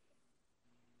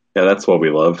 yeah, that's what we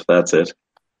love. That's it.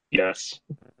 Yes.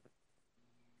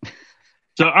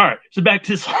 So all right. So back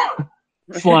to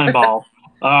Slimeball.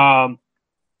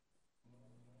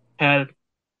 Had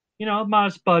a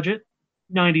modest budget,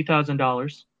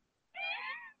 $90,000,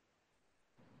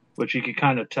 which you could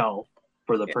kind of tell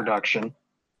for the production.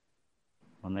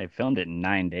 When they filmed it in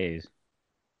 9 days.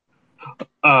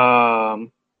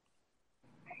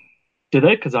 Did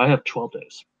they? Because I have 12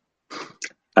 days.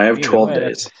 I have Either 12 way,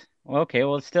 days. Well, okay,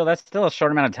 well, that's still a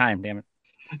short amount of time, damn it.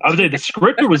 I would say the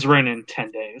script was written in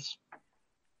 10 days.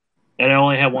 And I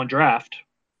only had one draft.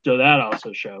 So that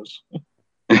also shows.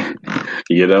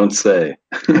 You don't say.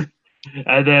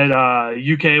 And then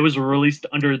UK was released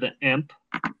under the Imp.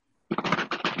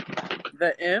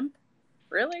 The Imp?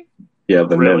 Really? Yeah,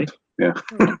 the Really? nymph.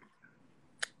 Yeah.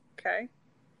 Okay.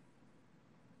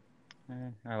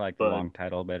 I like the But- long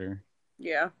title better.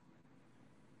 Yeah.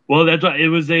 Well, that's why it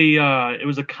was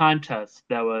a contest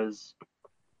that was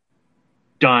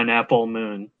done at Full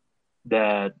Moon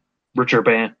that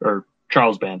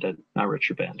Charles Band did, not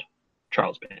Richard Band,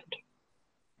 Charles Band.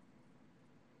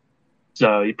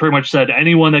 So he pretty much said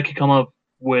anyone that could come up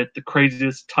with the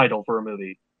craziest title for a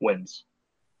movie wins.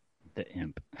 The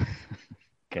Imp.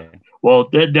 Okay. Well,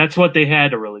 that's what they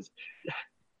had to release.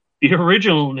 The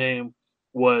original name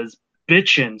was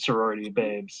Bitchin' Sorority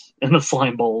Babes and the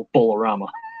Slimeball Bowl-O-Rama.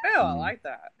 Oh, I like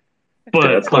that. But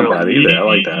Yeah, that's not bad either. I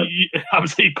like that. I would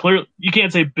say clearly you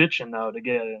can't say bitchin' though to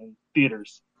get it in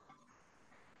theaters.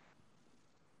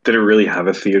 Did it really have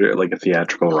a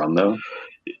theatrical run though?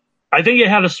 I think it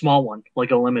had a small one,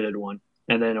 like a limited one,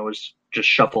 and then it was just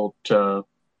shuffled to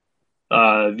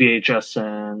VHS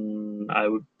and I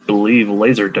would believe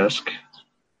Laserdisc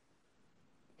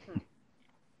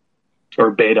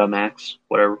or Betamax,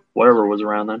 whatever was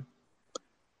around then.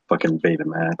 Fucking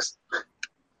Betamax.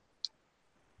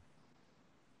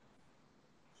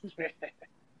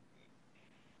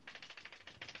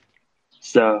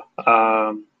 So,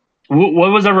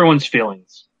 what was everyone's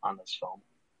feelings on this film?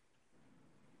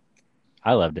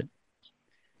 I loved it.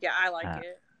 Yeah, I like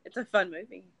it. It's a fun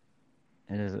movie.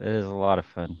 It is a lot of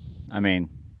fun. I mean,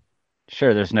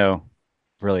 sure, there's no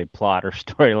really plot or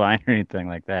storyline or anything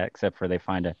like that, except for they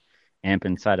find a amp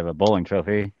inside of a bowling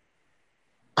trophy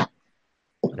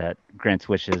that grants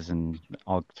wishes and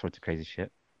all sorts of crazy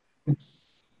shit.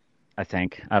 I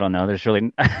think. I don't know. There's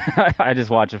really... I just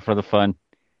watch it for the fun.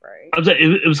 Right.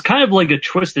 It was kind of like a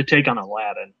twisted take on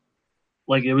Aladdin.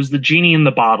 Like it was the genie in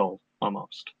the bottle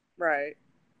almost. Right.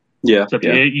 Yeah, Except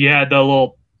yeah. you had the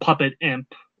little puppet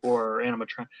imp or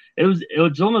animatronic. It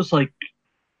was almost like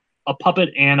a puppet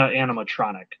and an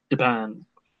animatronic, depending on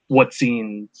what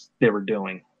scenes they were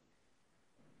doing.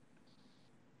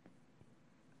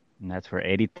 And that's where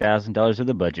 $80,000 of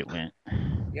the budget went.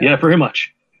 Yep. Yeah, pretty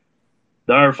much.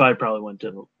 The R5 probably went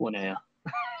to Linnea.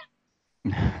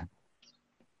 Because,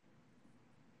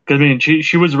 I mean,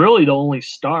 she was really the only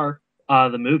star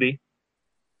of the movie.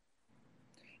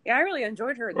 Yeah, I really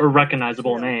enjoyed her. Or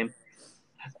recognizable name.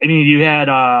 I mean, you had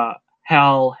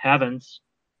Hal Havens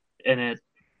in it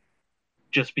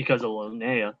just because of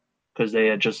Linnea, because they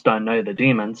had just done Night of the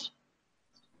Demons.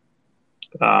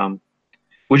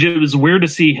 Which it was weird to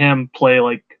see him play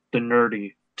like the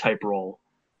nerdy type role.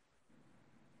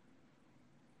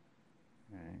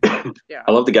 Yeah.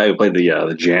 I love the guy who played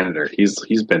the janitor.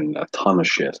 He's been a ton of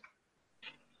shit.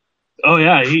 Oh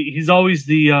yeah, he's always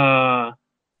the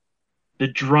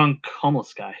drunk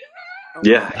homeless guy. Oh,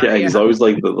 Yeah, he's always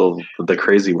like the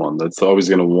crazy one that's always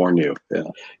going to warn you.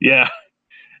 Yeah.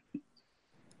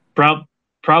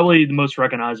 Probably the most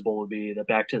recognizable would be the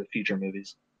Back to the Future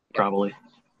movies. Probably.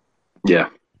 Yeah.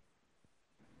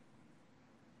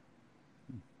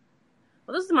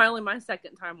 Well, this is my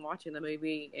second time watching the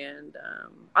movie, and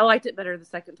I liked it better the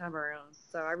second time around.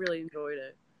 So I really enjoyed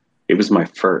it. It was my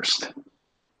first.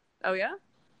 Oh yeah.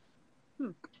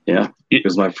 Yeah, it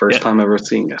was my first time ever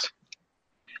seeing it.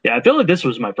 Yeah, I feel like this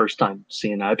was my first time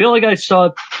seeing it. I feel like I saw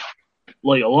it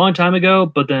like a long time ago,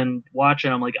 but then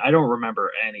watching, I'm like, I don't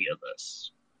remember any of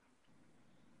this.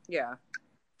 Yeah.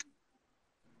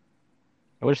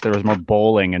 I wish there was more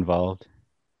bowling involved.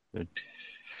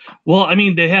 Well, I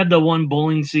mean, they had the one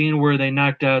bowling scene where they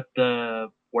knocked out the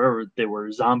whatever they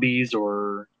were, zombies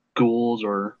or ghouls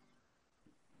or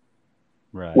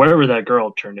whatever that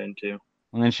girl turned into.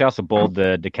 And then she also bowled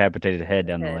the decapitated head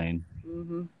down the lane.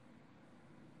 Mm-hmm.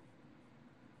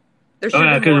 Oh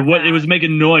yeah, because it was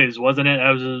making noise, wasn't it?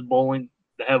 I was just bowling.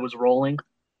 The head was rolling.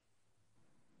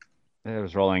 It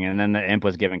was rolling, and then the imp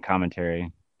was giving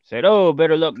commentary. Said, "Oh,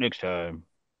 better luck next time."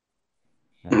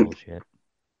 That bullshit.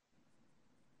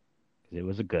 Because it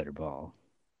was a gutter ball.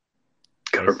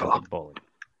 Gutter ball. Bowling.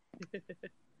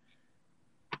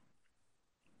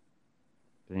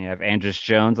 Then you have Andrews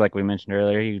Jones, like we mentioned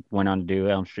earlier. He went on to do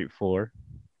Elm Street 4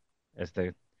 as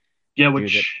the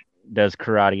which does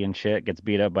karate and shit, gets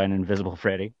beat up by an invisible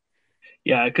Freddy.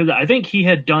 Yeah, because I think he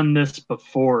had done this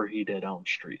before he did Elm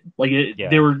Street.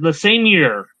 They were the same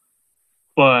year,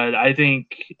 but I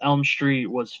think Elm Street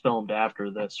was filmed after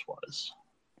this was.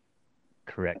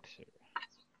 Correct.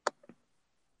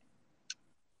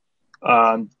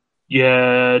 You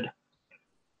had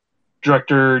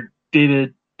director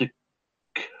David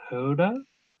Dakota.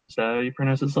 Is that how you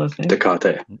pronounce his last name?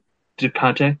 Dakota.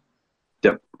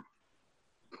 Yep.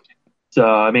 So,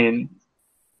 I mean,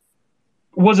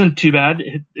 it wasn't too bad.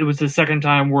 It was his second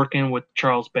time working with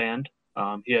Charles Band.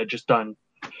 He had just done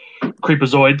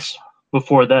Creepazoids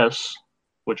before this,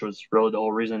 which was really the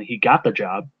whole reason he got the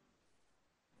job.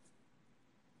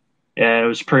 And it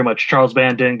was pretty much Charles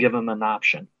Band didn't give him an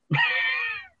option.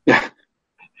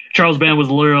 Charles Band was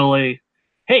literally,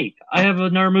 hey, I have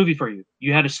another movie for you.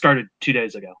 You had to start it 2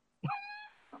 days ago.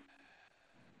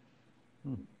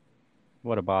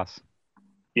 What a boss.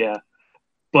 Yeah.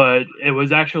 But it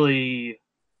was actually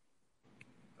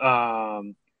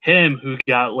him who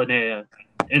got Linnea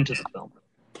into the film.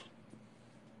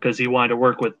 Because he wanted to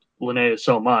work with Linnea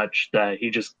so much that he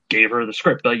just gave her the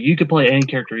script. Like, you could play any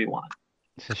character you want.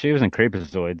 So she was in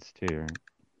Creepazoids too, right?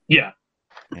 Yeah.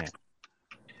 Yeah.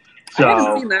 So, I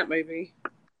haven't seen that movie.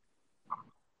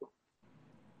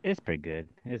 It's pretty good.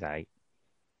 It's aight.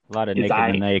 A lot of naked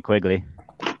Linnea Quigley.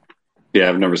 Yeah,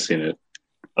 I've never seen it.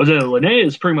 I was saying, Linnea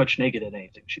is pretty much naked in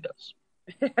anything she does.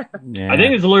 Yeah. I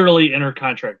think it's literally in her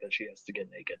contract that she has to get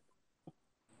naked.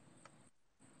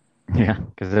 Yeah,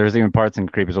 because there's even parts in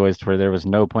Creepazoids where there was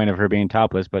no point of her being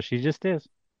topless, but she just is.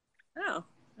 Oh,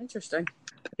 interesting.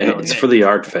 Yeah, it's for the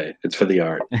art, Faye. It's for the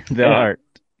art. Art.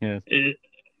 Yes.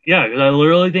 Yeah, because I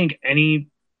literally think any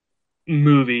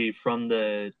movie from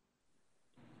the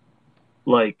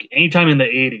anytime in the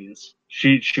 80s,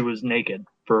 she was naked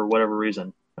for whatever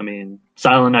reason. I mean,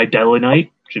 Silent Night, Deadly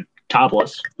Night, she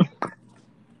topless.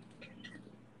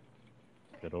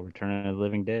 Good old Return of the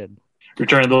Living Dead.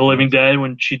 Return of the Living Dead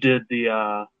when she did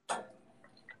the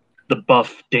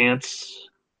buff dance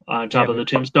on top of the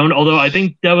tombstone. Although I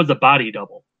think that was a body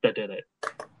double that did it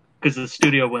because the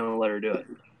studio wouldn't let her do it.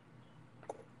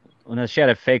 Well, no, she had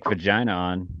a fake vagina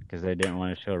on because they didn't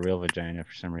want to show a real vagina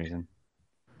for some reason.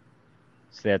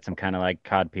 So they had some kind of like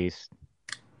codpiece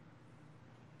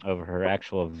over her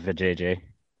actual vajayjay.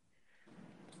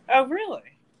 Oh, really?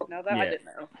 No, that I Yeah. didn't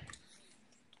know.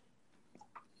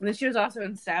 And then she was also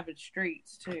in Savage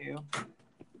Streets too.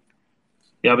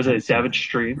 Yeah, I would say Savage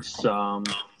Streets. And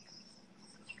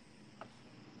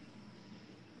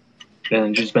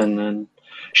she's been in.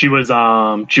 She was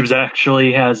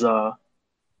actually has a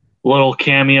little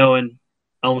cameo in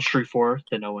Elm Street 4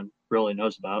 that no one really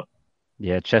knows about.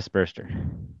 Yeah, chest burster.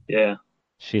 Yeah.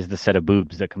 She's the set of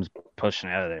boobs that comes pushing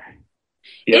out of there.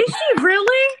 Yep. Is she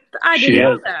really? I She didn't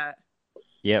know is. that.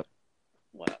 Yep.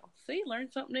 Well, see,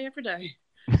 learn something every day.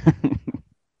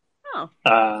 Oh.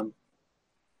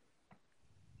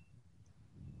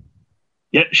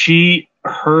 Yeah,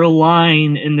 her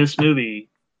line in this movie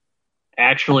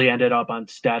actually ended up on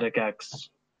Static X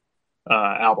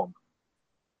album.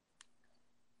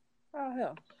 Oh,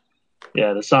 hell.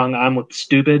 Yeah, the song "I'm with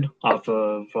Stupid" off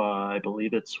of I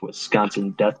believe it's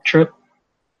Wisconsin Death Trip.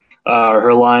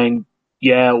 Her line,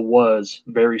 "Yeah, it was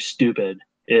very stupid,"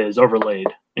 is overlaid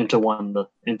into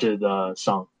the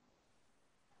song.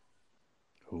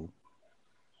 Cool.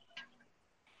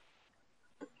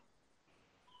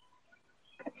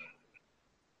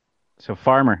 So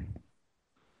Farmer,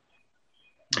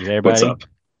 is there, What's buddy? up?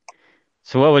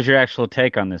 So what was your actual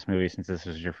take on this movie since this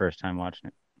was your first time watching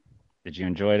it? Did you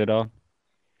enjoy it at all?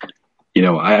 You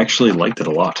know, I actually liked it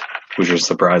a lot, which is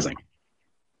surprising.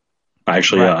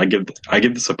 Actually, Right. I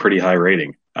give this a pretty high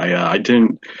rating. I've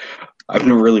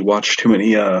never really watched too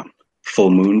many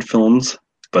full moon films,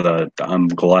 but I'm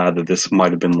glad that this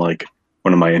might have been like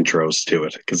one of my intros to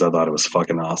it because I thought it was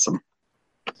fucking awesome.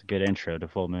 It's a good intro to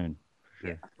Full Moon, for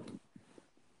sure.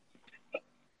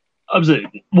 I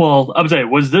would say,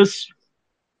 was this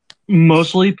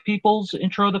mostly people's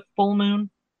intro to Full Moon,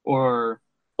 or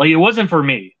like it wasn't for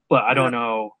me, but I don't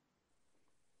know.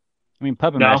 I mean,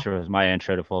 Puppet No. Master was my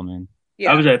intro to Full Moon.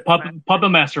 Yeah. I would say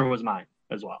Puppet Master was mine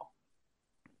as well,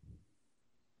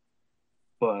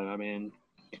 but I mean,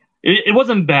 it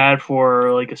wasn't bad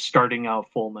for like a starting out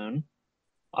Full Moon.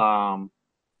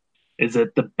 Is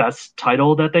it the best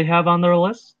title that they have on their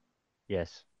list?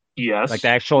 Yes. Yes. Like the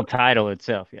actual title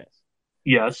itself, yes.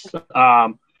 Yes.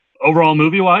 Overall,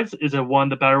 movie wise, is it one of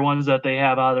the better ones that they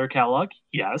have out of their catalog?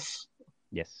 Yes.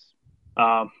 Yes.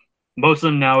 Most of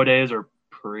them nowadays are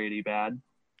pretty bad.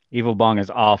 Evil Bong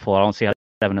is awful. I don't see how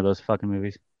 7 of those fucking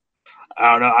movies.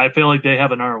 I don't know. I feel like they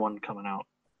have another one coming out.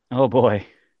 Oh boy.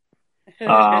 But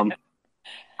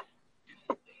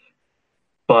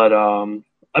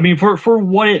I mean, for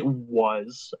what it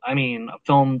was, I mean, a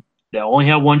film that only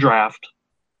had one draft,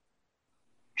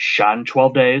 shot in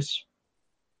 12 days.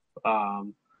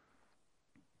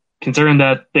 Considering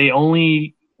that they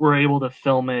only were able to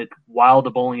film it while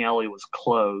the bowling alley was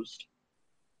closed.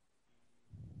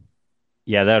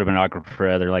 Yeah, that would have been awkward for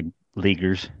other like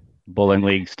leaguers, bowling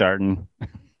league starting.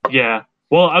 Yeah.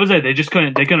 Well, I would say they just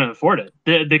couldn't afford it.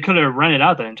 They could have rented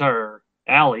out the entire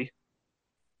alley.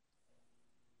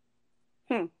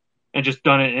 And just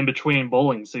done it in between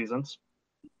bowling seasons.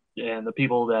 And the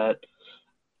people that,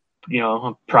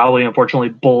 probably unfortunately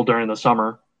bowl during the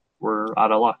summer were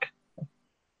out of luck.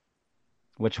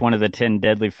 Which one of the 10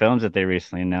 deadly films that they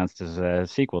recently announced is a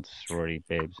sequel to Sorority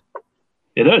Babes?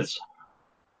 It is.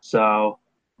 So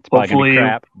It's probably hopefully gonna be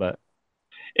crap, but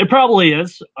it probably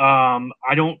is. I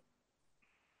don't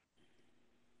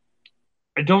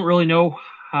really know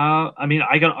how. I mean,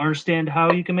 I can understand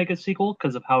how you can make a sequel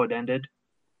because of how it ended.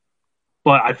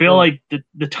 But I feel like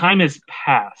the time has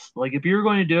passed. Like, if you're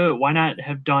going to do it, why not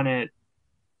have done it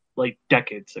like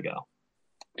decades ago?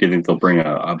 Do you think they'll bring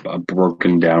a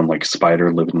broken down like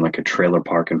spider living in like a trailer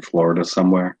park in Florida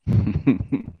somewhere?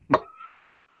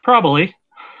 Probably.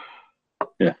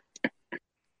 Yeah.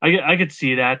 I could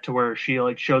see that to where she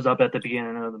like shows up at the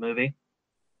beginning of the movie.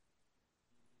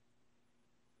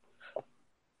 I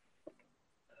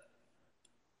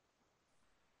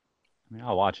mean,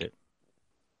 I'll watch it.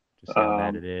 Just see how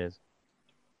bad it is.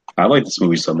 I like this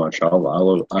movie so much. I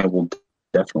will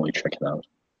definitely check it out.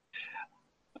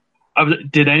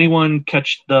 Did anyone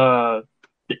catch the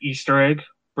Easter egg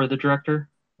for the director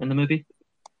in the movie?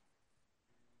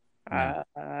 I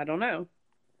don't know.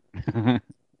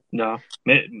 No.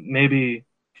 Maybe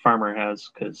Farmer has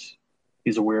because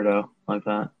he's a weirdo like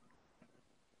that.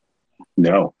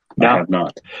 No, I have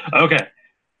not. Okay.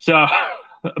 So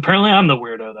apparently I'm the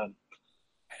weirdo then.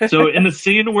 So in the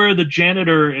scene where the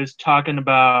janitor is talking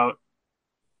about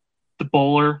the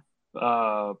bowler,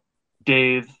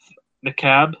 Dave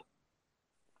McCabe,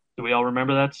 do we all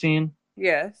remember that scene?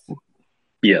 Yes.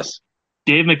 Yes.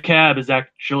 Dave McCabe is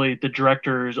actually the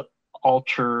director's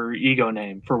alter ego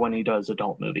name for when he does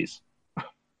adult movies.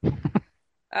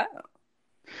 Oh,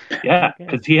 Yeah,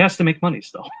 because he has to make money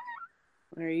still.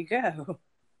 there you go.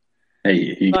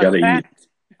 Hey, you Fun gotta eat. fact.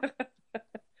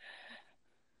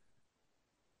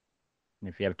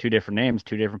 If you have two different names,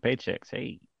 two different paychecks.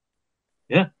 Hey.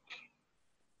 Yeah.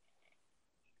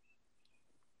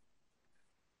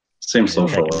 Same Yeah, social,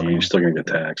 second and name. you're still gonna get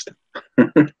taxed.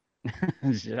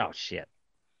 Oh shit!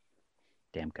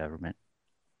 Damn government.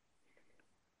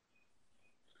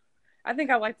 I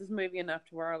think I like this movie enough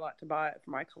to where I like to buy it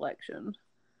for my collection.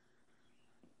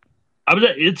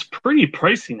 It's pretty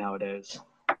pricey nowadays.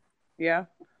 Yeah.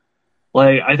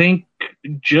 Like, I think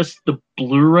just the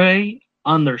Blu-ray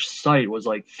on their site was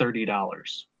like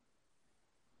 $30.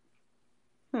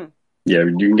 Yeah,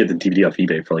 you can get the DVD off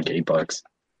eBay for like $8.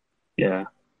 Yeah.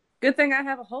 Good thing I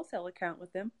have a wholesale account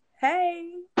with them.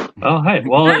 Hey. Oh, hey.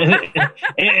 Well,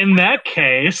 in that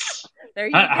case, There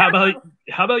you go.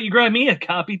 how about you grab me a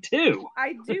copy too?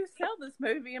 I do sell this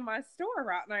movie in my store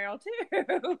right now too.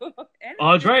 And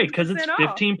Oh, that's right, because it's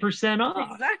 15% 15%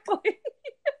 off. Exactly.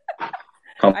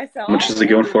 How I sell much all is it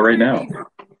going for right movies.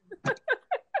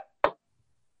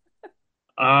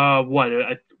 now? What?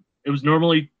 It was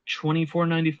normally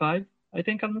 $24.95, I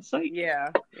think, on the site. Yeah.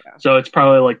 So it's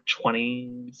probably like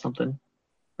 20 something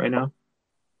right now.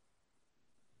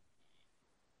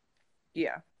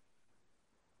 Yeah.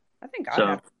 I think I So-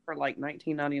 have it for like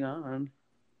 $19.99.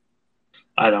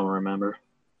 I don't remember.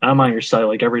 I'm on your site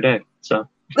like every day. So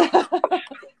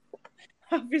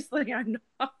Obviously, I'm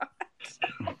not.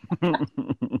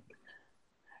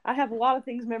 I have a lot of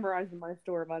things memorized in my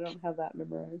store, but I don't have that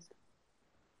memorized.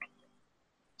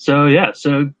 yeah.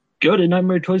 So go to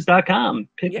nightmaretoys.com,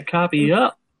 pick a copy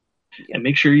up, and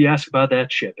make sure you ask about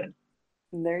that shipping.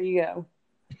 And there you go.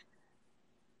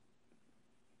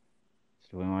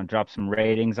 So we want to drop some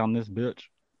ratings on this bitch.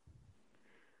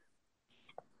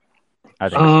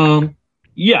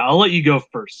 Yeah, I'll let you go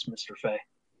first, Mr. Fay.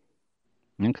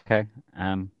 Okay.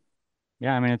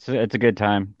 Yeah, I mean it's a good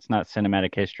time. It's not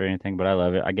cinematic history or anything, but I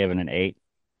love it. I give it an 8.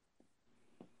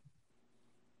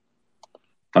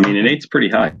 I mean, an 8's pretty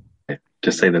high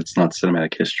to say that's not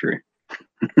cinematic history.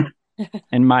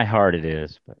 In my heart, it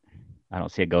is, but I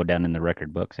don't see it go down in the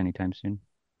record books anytime soon.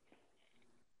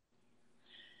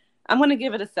 I'm going to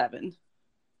give it a 7.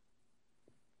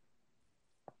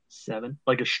 7,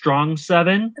 like a strong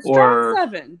 7, A strong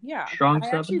 7, yeah. Strong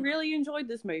 7. I actually really enjoyed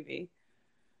this movie.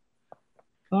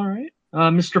 All right,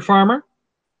 Mr. Farmer.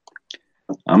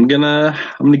 I'm gonna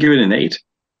give it an 8.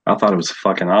 I thought it was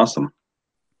fucking awesome.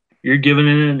 You're giving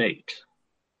it an 8.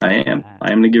 I am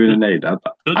gonna give it an 8.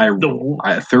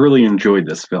 I thoroughly enjoyed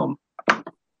this film.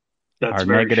 That's Our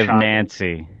very negative shocking.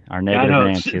 Nancy. Our Yeah, I negative know,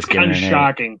 Nancy it's is giving kind of it an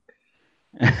shocking.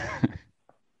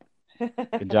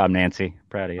 8. Good job, Nancy.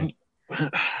 Proud of you. All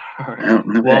right.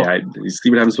 Well, hey, you see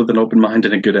what happens with an open mind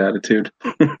and a good attitude.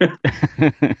 All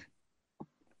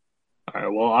right.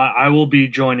 Well, I will be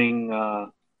joining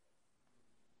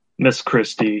Miss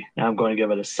Christie. And I'm going to give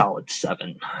it a solid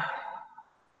 7.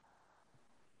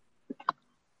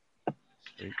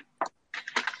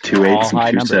 Two All 8s and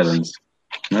high 2 numbers. 7s.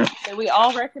 Yep. So we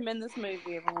all recommend this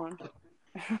movie, everyone.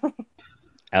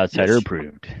 Outsider Yes.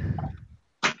 approved.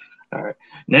 All right.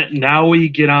 Now we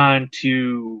get on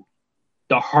to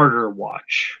the harder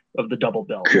watch of the double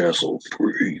bill. Castle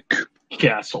Freak.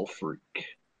 Castle Freak.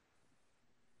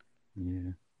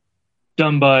 Yeah.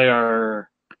 Done by our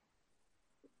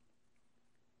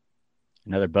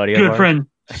Another buddy of good ours. friend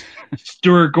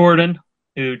Stuart Gordon,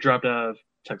 who dropped out of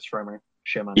Text Framer.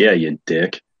 Shame on Yeah, you. you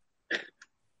dick.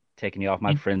 Taking you off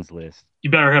my friends list.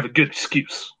 You better have a good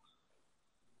excuse.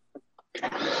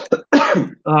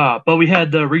 But we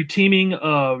had the reteaming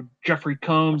of Jeffrey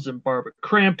Combs and Barbara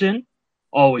Crampton.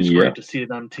 Always great to see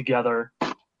them together.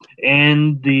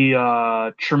 And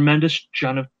the tremendous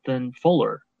Jonathan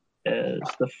Fuller as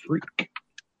the Freak.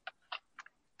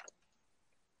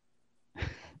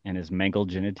 And his mangled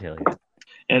genitalia.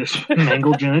 And his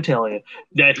mangled genitalia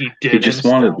that he did. He just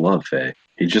wanted love, Faye.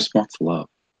 He just wants love.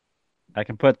 I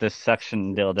can put this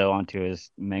suction dildo onto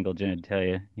his mangled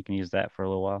genitalia. You can use that for a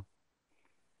little while.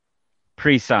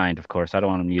 Pre-signed, of course. I don't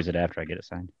want him to use it after I get it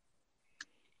signed.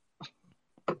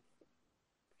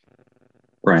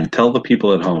 Brian, tell the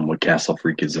people at home what Castle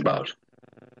Freak is about.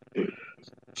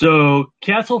 So,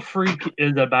 Castle Freak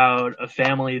is about a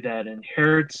family that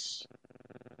inherits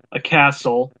a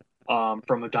castle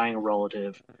from a dying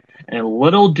relative. And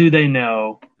little do they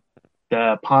know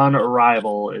that upon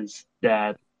arrival is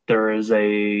that there is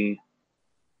a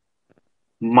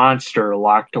monster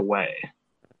locked away.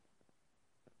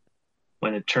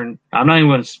 When it turned, I'm not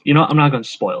going to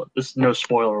spoil it. This is no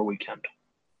spoiler weekend.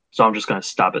 So I'm just going to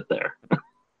stop it there.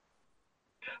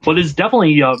 But it's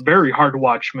definitely a very hard to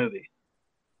watch movie.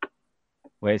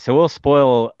 Wait, so we'll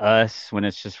spoil Us when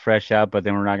it's just fresh out, but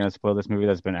then we're not going to spoil this movie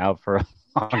that's been out for a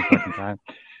long fucking time.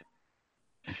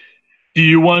 Do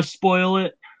you want to spoil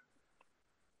it?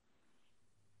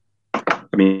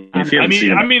 I mean, if you haven't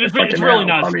seen it, it's really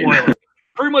not spoiling.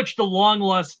 Pretty much the long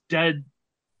lost dead.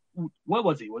 What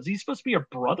was he? Was he supposed to be a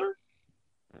brother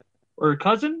or a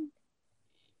cousin?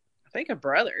 I think a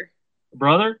brother.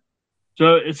 Brother.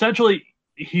 So essentially,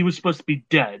 he was supposed to be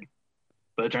dead,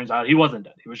 but it turns out he wasn't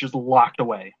dead. He was just locked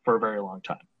away for a very long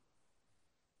time.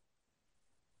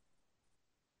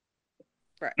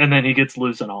 Right. And then he gets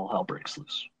loose, and all hell breaks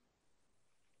loose.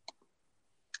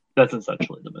 That's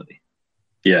essentially the movie.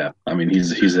 Yeah, I mean,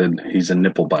 he's a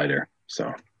nipple biter.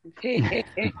 So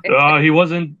he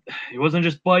wasn't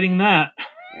just biting that.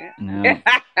 No,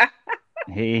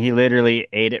 he literally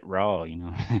ate it raw. You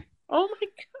know. Oh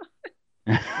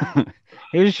my god.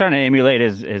 He was just trying to emulate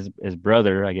his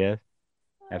brother, I guess.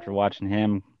 After watching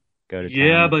him go to town.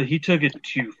 Yeah, but he took it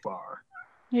too far.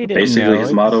 He didn't basically know. his It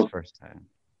was motto. First time.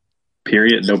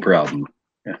 Period. No problem.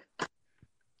 Yeah.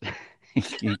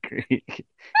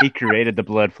 he created the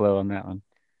blood flow on that one.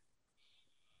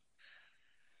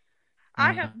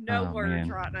 I have no Oh, words man.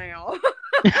 right now.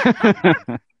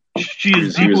 She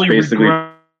is He was deeply basically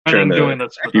regretting doing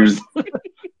this.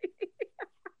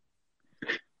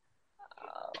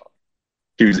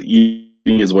 He was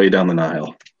eating his way down the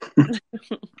Nile.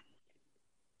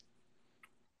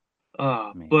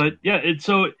 But yeah,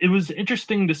 it was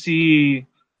interesting to see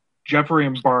Jeffrey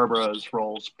and Barbara's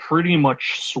roles pretty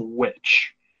much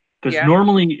switch. Because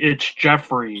normally it's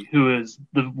Jeffrey who is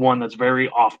the one that's very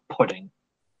off-putting.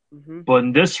 Mm-hmm. But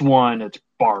in this one, it's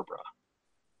Barbara.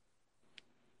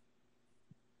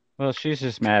 Well, she's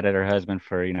just mad at her husband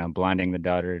for, blinding the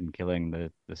daughter and killing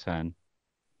the son.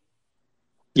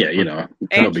 Yeah, no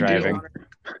And big deal.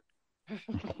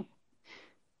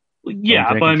 Yeah,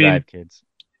 Don't drink but I and mean, drive, kids.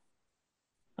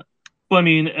 but I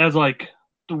mean, as like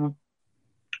the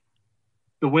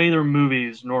way their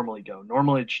movies normally go.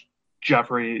 Normally, it's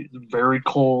Jeffrey very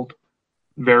cold,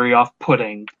 very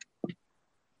off-putting,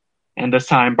 and this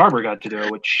time Barbara got to do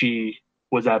it, which she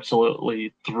was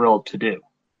absolutely thrilled to do.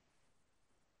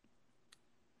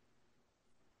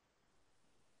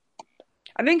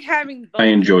 I think having both I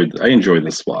enjoyed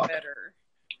the swap. better.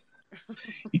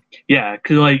 Yeah,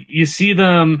 because like you see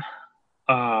them,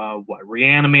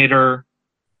 Reanimator,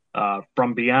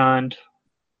 From Beyond.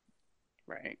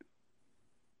 Right.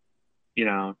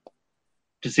 To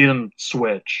see them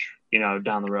switch,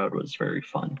 down the road was very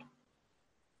fun.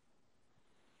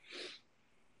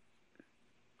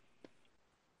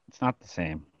 It's not the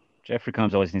same. Jeffrey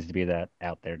Combs always needs to be that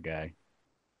out there guy.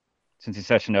 Since he's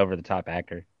such an over-the-top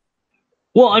actor.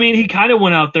 Well, I mean, he kind of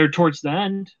went out there towards the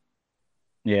end.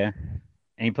 Yeah.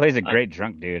 And he plays a great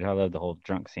drunk dude. I love the whole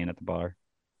drunk scene at the bar.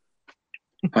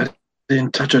 I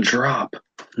didn't touch a drop.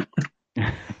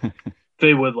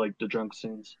 They would like the drunk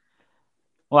scenes.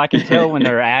 Well, I can tell when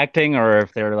they're acting or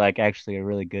if they're like actually a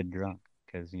really good drunk.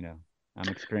 Because, I'm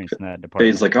experienced in that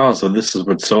department. He's like, oh, so this is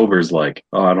what sober's like.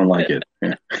 Oh, I don't like it.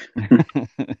 Yeah.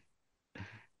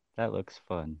 That looks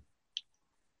fun.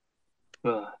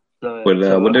 What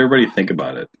did everybody think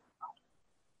about it?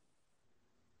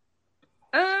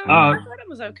 I thought it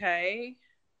was okay.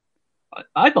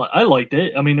 I liked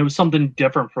it. I mean, it was something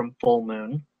different from Full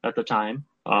Moon at the time.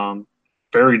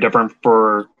 Very different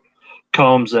for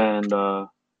Combs and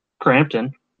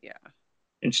Crampton. Yeah.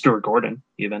 And Stuart Gordon,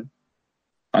 even.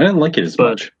 I didn't like it as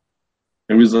much.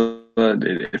 It was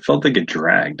it felt like it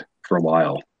dragged for a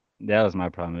while. That was my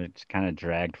problem. It just kind of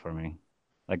dragged for me.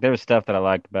 Like, there was stuff that I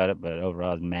liked about it, but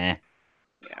overall, it was meh.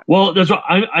 Yeah. Well, that's what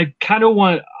I kind of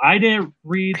want. I didn't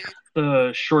read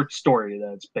the short story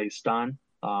that it's based on,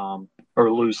 or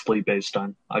loosely based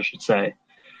on, I should say.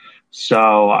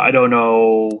 So I don't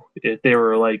know if they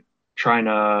were like trying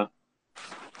to,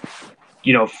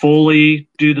 fully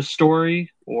do the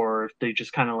story, or if they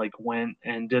just kind of like went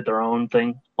and did their own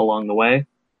thing along the way.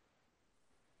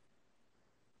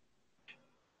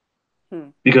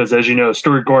 Because as you know,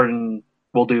 Stuart Gordon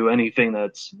will do anything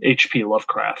that's H.P.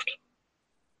 Lovecraft.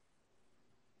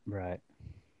 Right.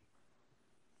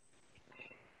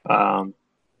 I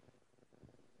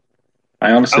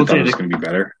honestly thought it was going to be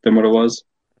better than what it was.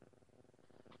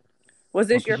 Was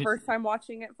this your first time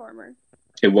watching it, Farmer?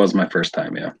 It was my first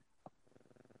time, yeah.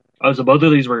 Oh, so both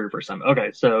of these were your first time.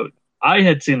 Okay, so I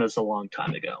had seen this a long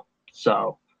time ago.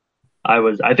 So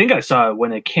I think I saw it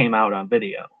when it came out on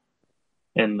video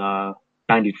in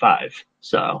 95.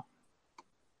 So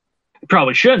I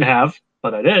probably shouldn't have,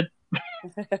 but I did.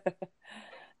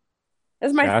 This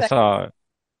is my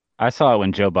I saw it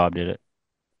when Joe Bob did it.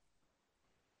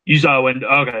 You saw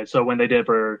when they did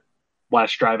for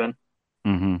Last Drive-In.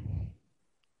 Mm-hmm.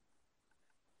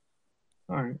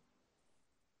 All right.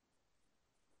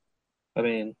 I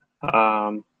mean,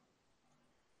 I'll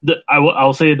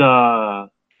say the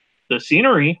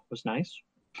scenery was nice,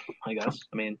 I guess.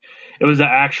 I mean, it was the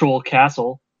actual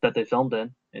castle that they filmed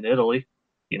in Italy.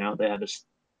 You know, they had to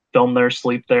film there,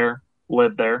 sleep there,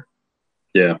 live there.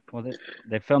 Yeah. Well,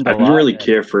 they filmed I a didn't lot. really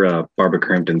care for Barbara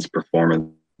Crampton's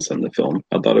performance in the film.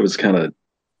 I thought it was kind of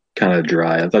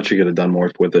dry. I thought she could have done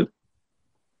more with it.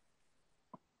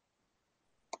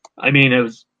 I mean, it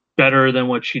was better than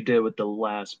what she did with the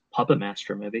last Puppet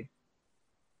Master movie.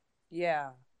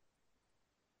 Yeah.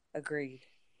 Agreed.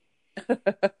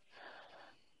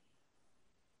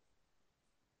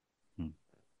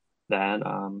 That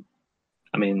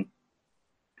I mean,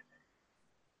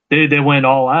 they went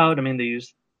all out. I mean, they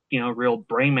used real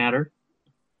brain matter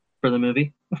for the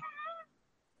movie.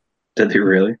 Did they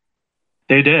really?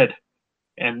 They did,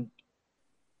 and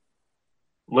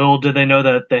little did they know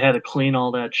that they had to clean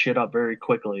all that shit up very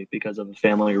quickly because of the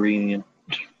family reunion.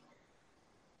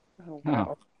 Oh,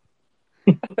 wow.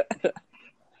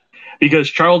 Because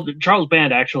Charles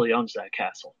Band actually owns that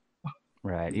castle.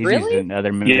 Right. He's Really? used it in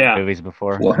other movies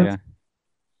before. What? Yeah.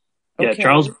 Okay.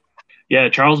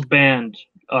 Charles Band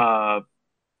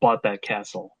bought that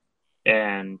castle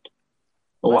and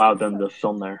allowed them to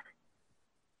film there.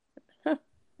 Huh.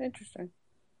 Interesting.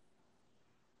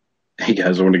 Hey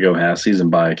guys, want to go halfsies and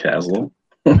buy a castle?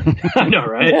 I know,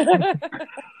 right?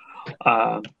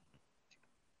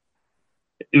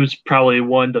 It was probably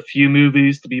one of the few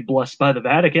movies to be blessed by the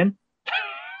Vatican.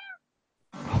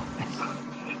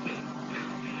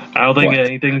 I don't think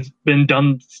anything's been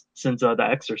done since The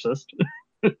Exorcist.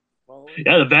 Well,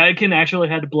 Yeah, the Vatican actually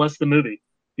had to bless the movie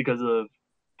because of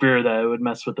fear that it would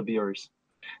mess with the viewers.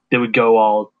 They would go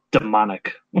all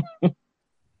demonic.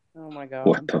 oh my God.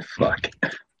 What the fuck?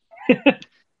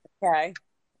 Okay.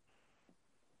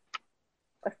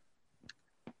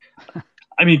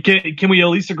 I mean, can we at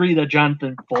least agree that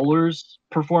Jonathan Fuller's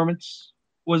performance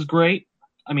was great?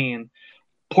 I mean,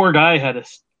 poor guy had to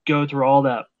go through all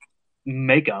that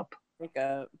makeup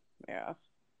Yeah.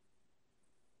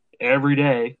 every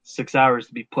day, 6 hours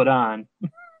to be put on.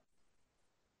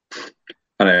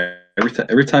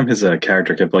 Every time his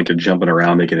character kept like jumping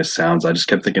around making his sounds, I just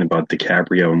kept thinking about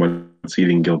DiCaprio and what's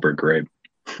eating Gilbert Grape.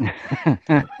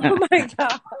 Oh my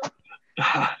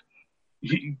God.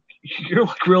 You're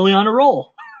like really on a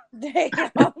roll. Damn.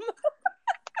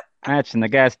 Match in the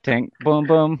gas tank. Boom,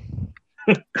 boom.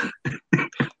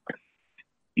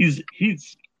 He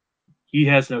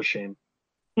has no shame.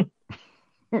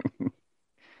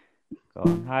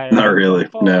 Not really.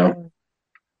 No.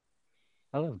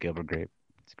 I love Gilbert Grape.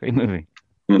 It's a great movie.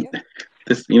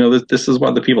 This is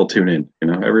why the people tune in.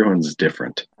 Everyone's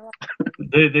different.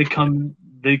 They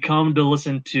come to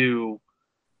listen to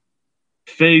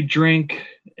Faye drink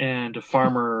and a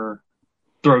farmer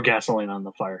throw gasoline on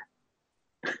the fire.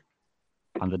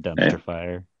 On the dumpster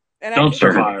fire. And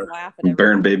Dumpster fire.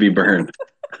 Burn, baby, burn.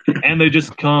 And they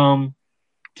just come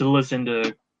to listen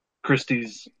to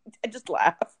Christie's I just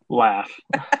laugh.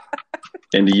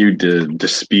 And you to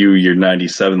spew your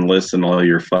 97 list and all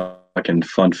your fucking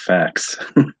fun facts.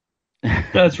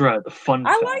 That's right, the fun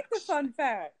facts. I like the fun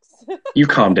facts. You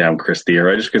calm down, Christy, all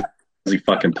right? Just because he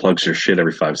fucking plugs your shit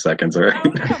every 5 seconds, all right?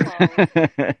 Oh,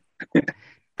 come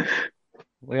on.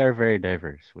 We are very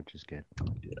diverse, which is good.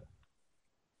 Yeah.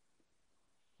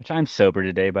 Which I'm sober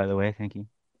today, by the way. Thank you.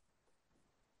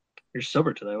 You're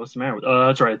sober today. What's the matter with? Oh,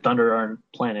 that's right. Thunder aren't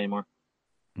playing anymore.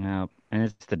 No, and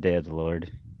it's the day of the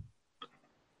Lord.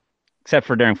 Except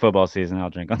for during football season, I'll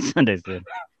drink on Sundays. Then.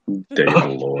 Day of the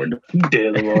Lord. Day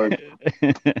of the Lord.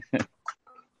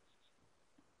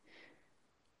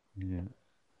 Yeah.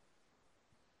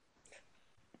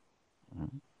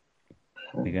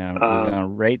 We gonna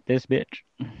rate this bitch?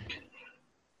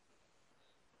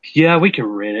 Yeah, we can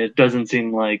rate it. It doesn't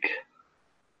seem like.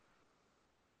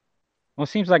 Well, it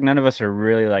seems like none of us are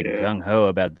really gung ho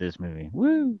about this movie.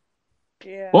 Woo!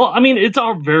 Yeah. Well, I mean, it's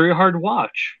all very hard to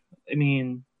watch. I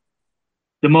mean,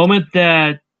 the moment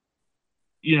that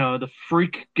the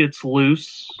freak gets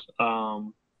loose,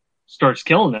 starts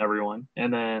killing everyone,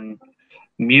 and then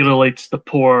mutilates the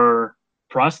poor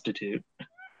prostitute.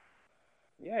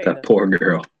 Yeah, That poor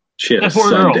girl. She had a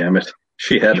son, damn it.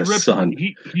 She had a son.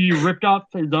 He ripped off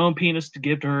his own penis to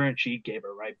give to her, and she gave it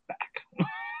right back.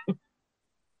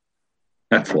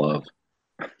 That's love.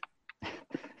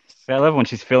 I love when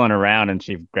she's feeling around and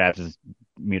she grabs his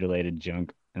mutilated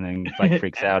junk and then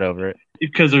freaks out over it.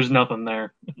 Because there's nothing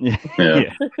there. Yeah.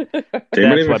 Do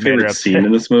anybody have a favorite scene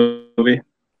in this movie?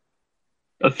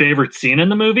 A favorite scene in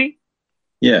the movie?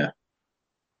 Yeah.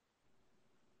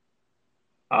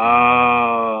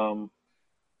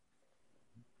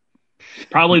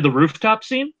 Probably the rooftop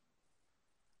scene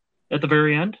at the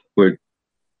very end. Oh,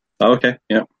 okay.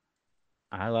 Yeah.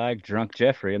 I like drunk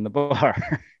Jeffrey in the bar.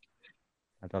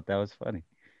 I thought that was funny.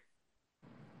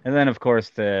 And then, of course,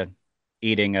 the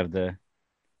eating of the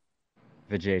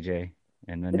JJ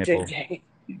and the nipple. JJ.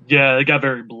 Yeah, it got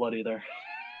very bloody there.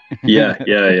 Yeah.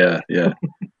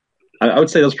 I would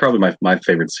say that's probably my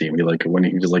favorite scene. When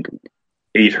he just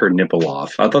ate her nipple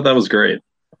off. I thought that was great.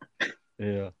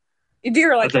 Yeah. You do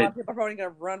realize a lot of people are probably going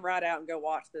to run right out and go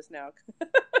watch this now.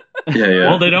 Yeah.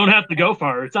 Well, they don't have to go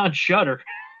far. It's on Shudder.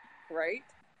 Right?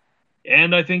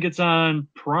 And I think it's on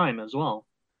Prime as well.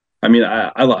 I mean,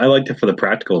 I liked it for the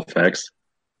practical effects,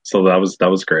 so that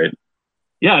was great.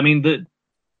 Yeah, I mean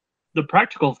the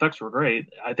practical effects were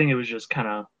great. I think it was just kind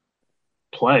of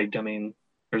plagued. I mean,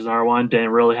 there's another one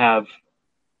didn't really have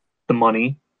the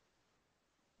money.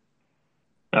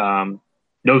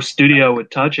 No studio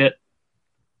would touch it.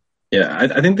 Yeah,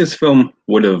 I think this film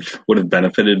would have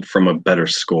benefited from a better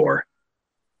score,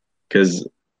 because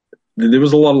there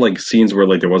was a lot of scenes where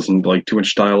there wasn't too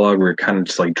much dialogue, where it kind of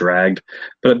just dragged.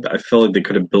 But I felt like they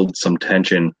could have built some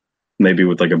tension, maybe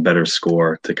with a better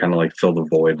score to kind of fill the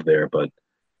void there. But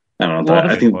I don't know.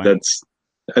 I think that's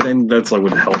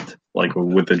what helped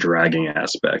with the dragging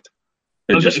aspect.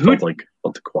 It just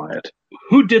felt quiet.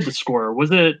 Who did the score?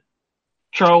 Was it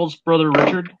Charles' brother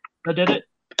Richard that did it?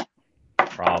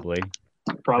 Probably.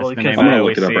 That's the because name I'm I gonna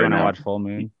always look it up see right when I now. watch Full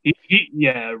Moon.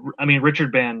 Yeah, I mean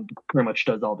Richard Band pretty much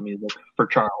does all the music for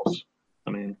Charles.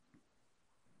 I mean,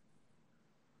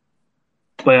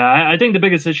 but I think the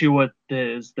biggest issue with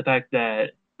is the fact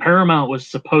that Paramount was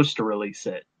supposed to release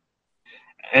it,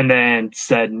 and then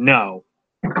said no,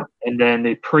 and then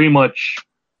they pretty much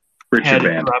Richard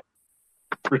Band.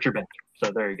 Richard Band.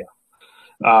 So there you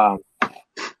go.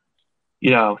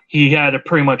 He had to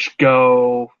pretty much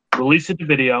go release it to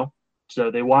video. So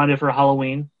they wanted it for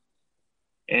Halloween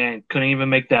and couldn't even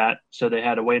make that. So they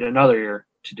had to wait another year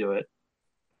to do it.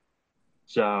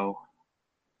 So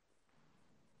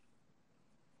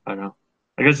I don't know.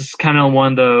 I guess it's kind of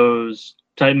one of those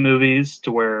type movies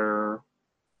to where,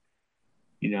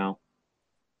 you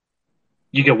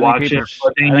can watch it.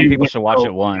 I think people should watch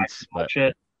it once. Watch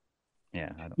it.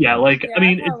 Yeah. I I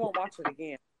won't watch it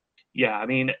again. Yeah, I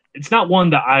mean, it's not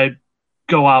one that I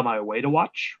go out of my way to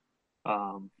watch.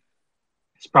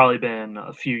 It's probably been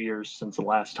a few years since the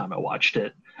last time I watched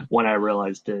it, when I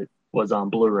realized it was on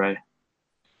Blu-ray.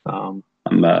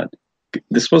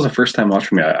 This was a first time watch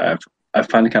for me. I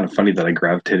find it kind of funny that I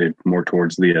gravitated more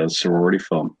towards the sorority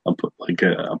film,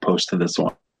 opposed to this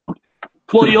one.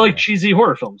 Well, you like cheesy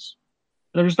horror films.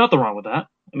 There's nothing wrong with that.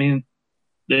 I mean,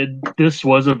 this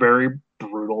was a very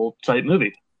brutal type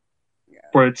movie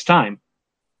for its time.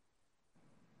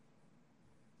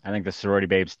 I think the Sorority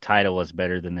Babes title was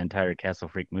better than the entire Castle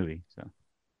Freak movie. So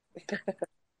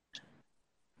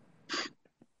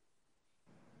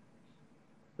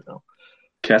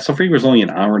Castle Freak was only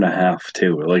an hour and a half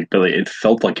too. But it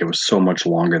felt like it was so much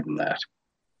longer than that.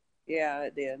 Yeah,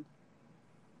 it did.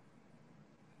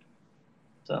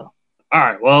 So, all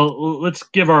right. Well, let's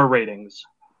give our ratings.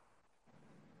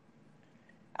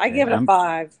 I give it a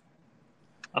 5.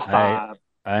 A 5.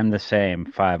 I'm the same.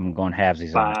 5. I'm going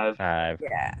halvesies on 5.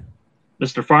 Yeah.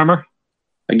 Mr. Farmer?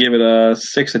 I give it a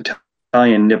 6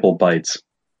 Italian nipple bites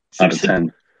out of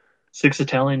 10. 6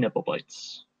 Italian nipple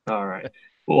bites. All right.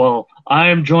 Well,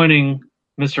 I'm joining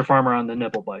Mr. Farmer on the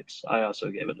nipple bites. I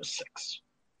also gave it a 6.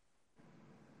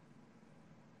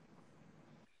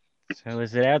 So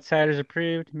is it Outsiders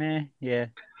approved? Meh. Yeah.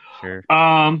 Sure.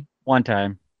 One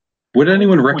time. Would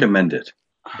anyone recommend it?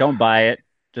 Don't buy it.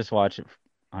 Just watch it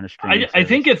on a stream. I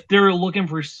think if they're looking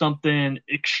for something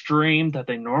extreme that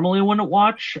they normally wouldn't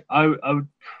watch, I would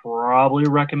probably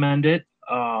recommend it.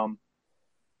 But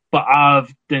of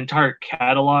the entire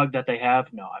catalog that they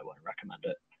have, no, I wouldn't recommend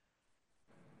it.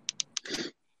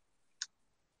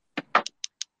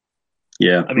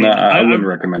 Yeah, I mean, I wouldn't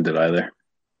recommend it either.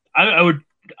 I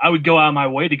would go out of my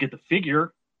way to get the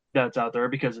figure that's out there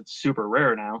because it's super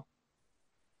rare now.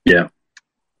 Yeah.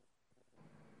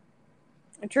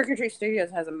 And Trick or Treat Studios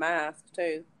has a mask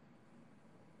too,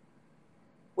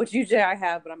 which usually I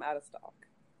have, but I'm out of stock.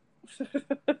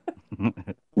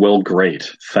 Well, great.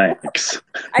 Thanks.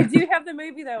 I do have the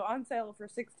movie though on sale for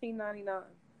 $16.99.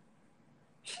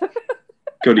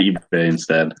 Go to eBay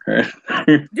instead.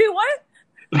 Do what?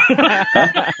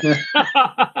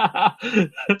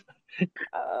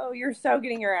 Oh, you're so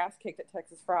getting your ass kicked at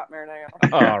Texas Frightmare now.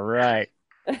 All right.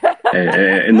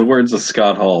 In the words of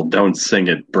Scott Hall, don't sing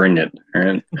it, bring it.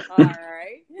 Right? All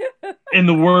right. In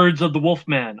the words of the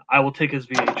Wolfman, I will take his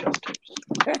VHS tapes.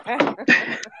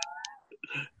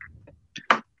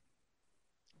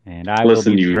 And I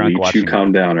Listen, will be you drunk leech, watching you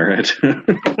calm down, all right?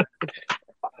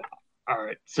 All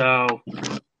right, so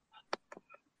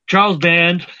Charles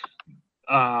Band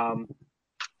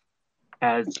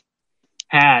has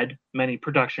had many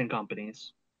production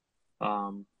companies.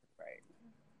 Right.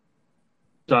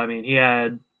 So, I mean, he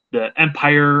had the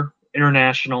Empire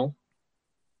International.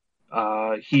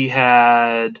 He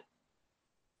had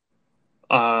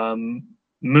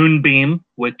Moonbeam,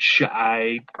 which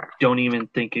I don't even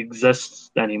think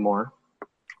exists anymore.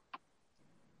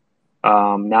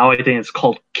 Now I think it's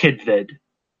called Kidvid.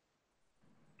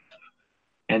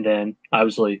 And then,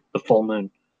 obviously, the Full Moon.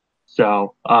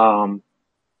 So,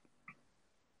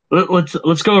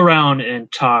 let's go around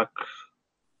and talk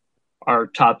our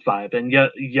top 5. And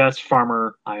yes,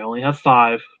 Farmer, I only have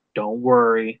 5. Don't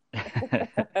worry.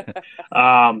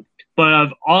 But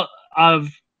of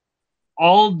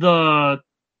all the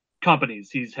companies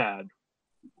he's had,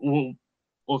 we'll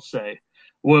say,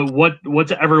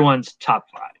 what's everyone's top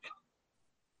 5?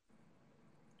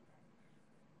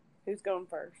 Who's going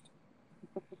first?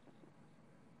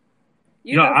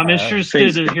 I'm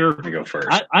interested to hear. Go first.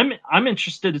 I'm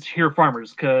interested to hear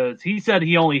Farmer's because he said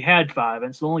he only had 5, and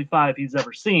it's the only 5 he's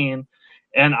ever seen,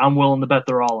 and I'm willing to bet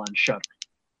they're all on Shudder.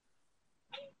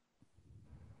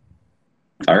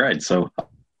 All right, so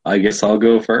I guess I'll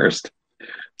go first.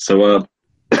 So,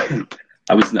 I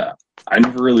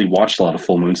never really watched a lot of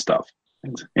Full Moon stuff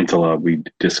until we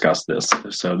discussed this.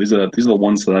 So these are the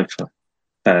ones that I've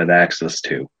had access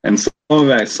to, and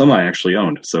some I actually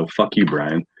owned. So fuck you,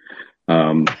 Brian.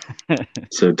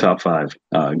 So top 5: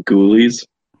 Ghoulies,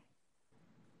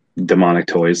 Demonic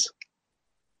Toys,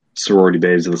 Sorority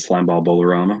Babes of the Slimeball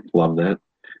Bowl-O-Rama, love that.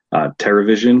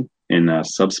 TerraVision and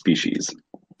Subspecies.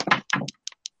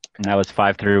 And that was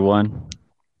 5 through 1.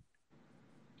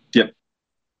 Yep.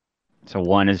 So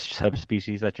 1 is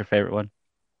Subspecies. That's your favorite one?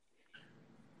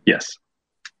 Yes.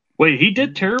 Wait, he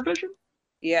did TerraVision?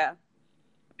 Yeah.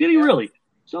 Did he really?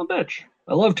 Son of a bitch.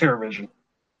 I love TerraVision.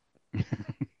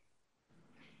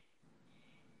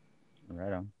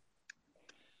 Right on.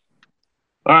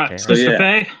 All right, Okay, so Mr.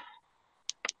 Fay.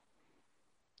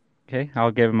 Okay,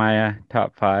 I'll give my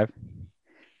top 5.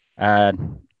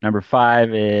 Number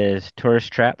 5 is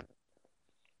Tourist Trap.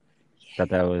 Thought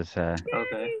that was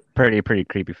Okay. pretty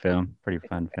creepy film, pretty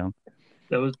fun film.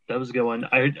 That was a good one.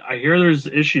 I hear there's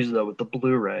issues though with the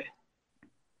Blu-ray.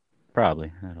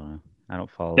 Probably, I don't know. I don't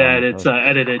follow that it's an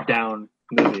edited down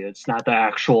movie. It's not the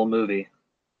actual movie.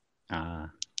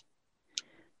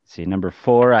 See, number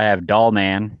 4, I have Doll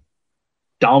Man.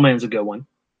 Doll Man's a good one.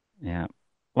 Yeah.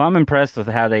 Well, I'm impressed with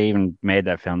how they even made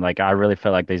that film. Like, I really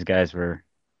felt like these guys were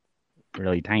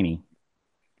really tiny.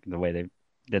 The way they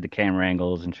did the camera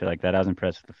angles and shit like that. I was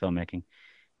impressed with the filmmaking.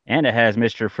 And it has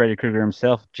Mr. Freddy Krueger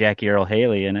himself, Jackie Earle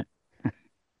Haley, in it.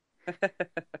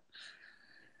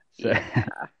 Yeah.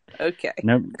 Okay.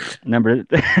 Number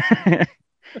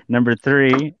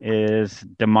 3 is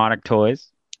Demonic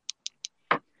Toys.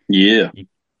 Yeah.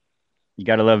 You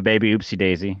gotta love Baby Oopsie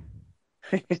Daisy.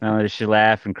 Not only does she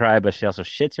laugh and cry, but she also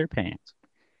shits her pants.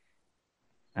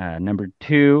 Number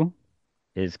 2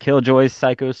 is Killjoy's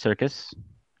Psycho Circus.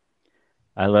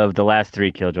 I love the last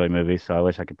 3 Killjoy movies, so I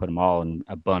wish I could put them all in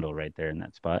a bundle right there in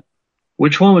that spot.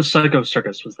 Which one was Psycho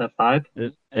Circus? Was that 5?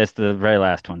 It's the very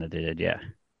last one that they did, yeah.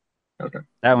 Okay.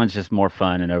 That one's just more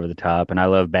fun and over the top, and I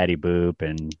love Batty Boop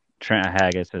and Trent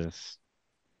Haggis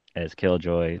as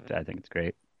Killjoy. I think it's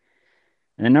great.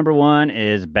 And then number 1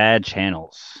 is Bad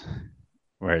Channels,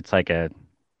 where it's like a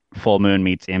Full Moon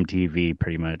meets MTV,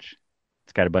 pretty much.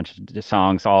 It's got a bunch of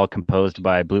songs all composed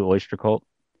by Blue Oyster Cult.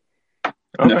 Okay.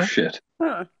 No shit.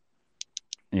 Huh.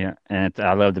 Yeah, and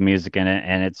I love the music in it,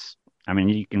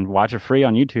 and you can watch it free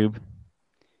on YouTube.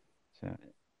 So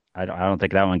I don't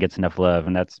think that one gets enough love,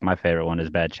 and that's my favorite one is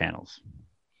Bad Channels.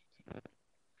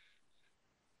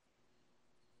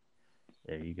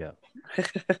 There you go.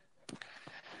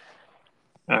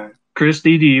 All right.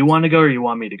 Christy, do you want to go or you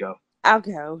want me to go? I'll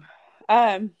go.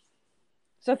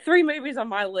 So 3 movies on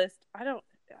my list.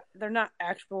 They're not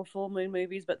actual Full Moon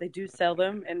movies, but they do sell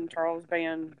them, and Charles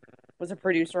Band was a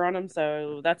producer on them,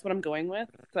 so that's what I'm going with.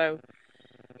 So,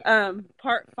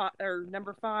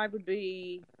 number 5 would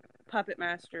be Puppet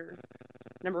Master.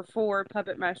 Number 4,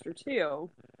 Puppet Master 2,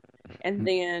 and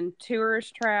then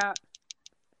Tourist Trap,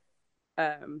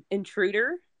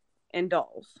 Intruder, and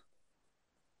Dolls.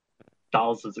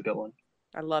 Dolls is a good one.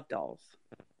 I love Dolls.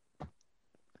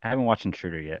 I haven't watched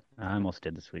Intruder yet. I almost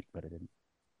did this week, but I didn't.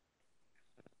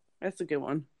 That's a good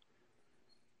one.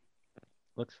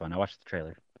 Looks fun. I watched the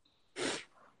trailer.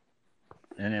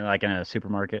 And then, like in a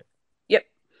supermarket. Yep.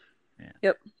 Yeah.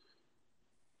 Yep.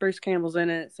 Bruce Campbell's in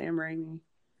it. Sam Raimi.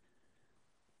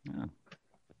 Oh.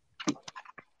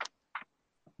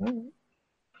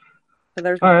 So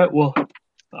there's All right. Well,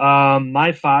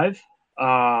 my 5.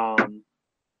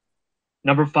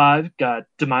 Number 5 got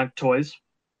demonic toys.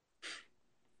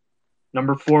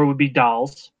 Number 4 would be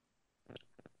dolls.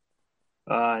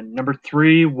 Number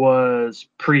 3 was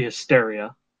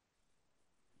Prehysteria.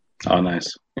 Oh,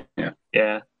 nice.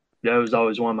 Yeah, that was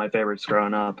always one of my favorites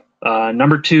growing up.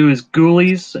 Number 2 is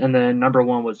Ghoulies, and then number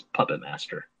 1 was Puppet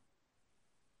Master,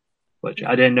 which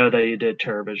I didn't know that you did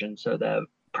TerrorVision, so that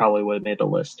probably would have made the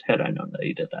list had I known that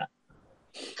you did that.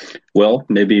 Well,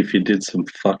 maybe if you did some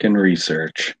fucking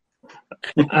research.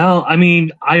 Well, I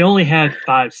mean, I only had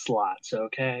 5 slots,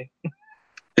 okay?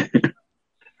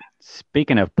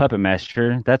 Speaking of Puppet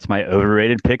Master, that's my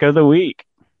overrated pick of the week.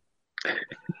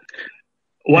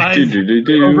 Why is it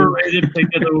overrated pick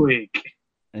of the week?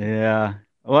 Yeah.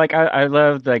 Well, like I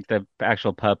loved like the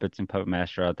actual puppets and Puppet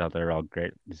Master. I thought they were all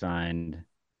great designed,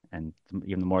 and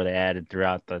even the more they added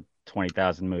throughout the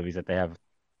 20,000 movies that they have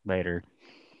later.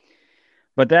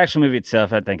 But the actual movie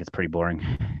itself, I think it's pretty boring.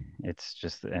 It's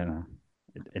just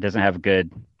it doesn't have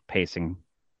good pacing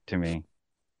to me,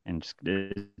 and just,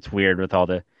 it's weird with all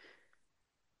the,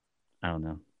 I don't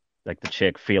know, like the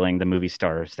chick feeling the movie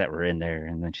stars that were in there,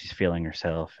 and then she's feeling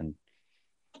herself, and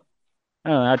I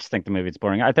don't know. I just think the movie's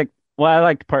boring. I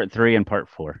liked part 3 and part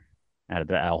 4 out of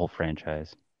the whole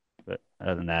franchise, but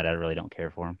other than that, I really don't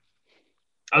care for them.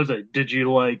 I was like, did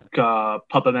you like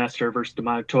Puppet Master versus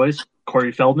Demonic Toys?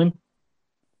 Corey Feldman?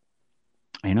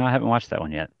 You know, I haven't watched that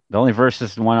one yet. The only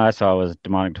versus one I saw was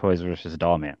Demonic Toys versus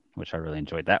Dollman, which I really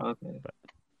enjoyed that one. But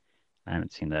I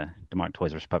haven't seen the Demonic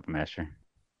Toys versus Puppet Master.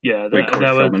 Yeah, Corey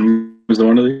Feldman was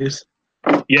one of these?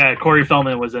 Yeah, Corey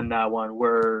Feldman was in that one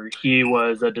where he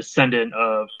was a descendant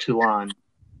of Toulon.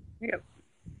 Yep.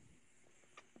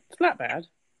 It's not bad.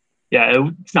 Yeah,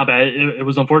 it's not bad. It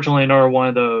was unfortunately another one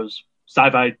of those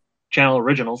Sci-Fi Channel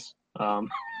originals. But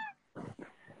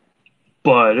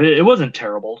it wasn't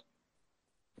terrible.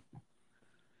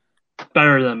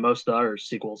 Better than most of the other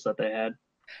sequels that they had.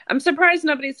 I'm surprised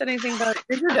nobody said anything about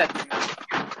Ginger Dead.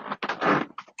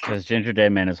 Because Ginger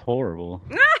Dead Man is horrible.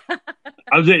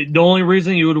 I was the only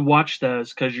reason you would watch that is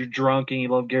because you're drunk and you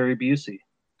love Gary Busey.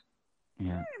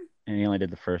 Yeah, and he only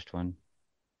did the first one.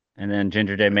 And then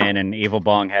Ginger Dead Man and Evil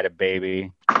Bong had a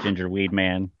baby, Ginger Weed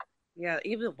Man. Yeah,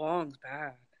 Evil Bong's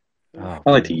bad. Oh,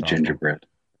 I like to eat gingerbread.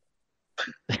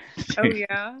 Oh,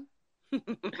 yeah?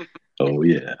 Oh,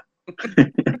 yeah.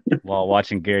 While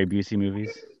watching Gary Busey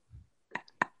movies.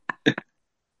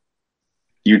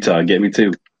 Utah, get me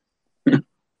too.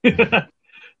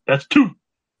 That's 2.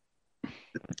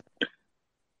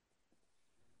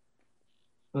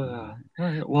 Well,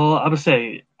 I would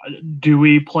say, do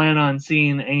we plan on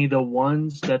seeing any of the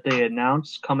ones that they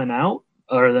announced coming out,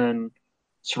 other than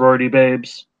Sorority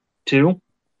Babes 2?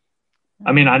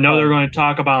 I mean, I know they're going to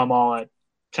talk about them all at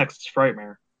Texas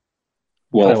Frightmare.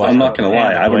 Well, I'm not going to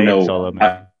lie. I don't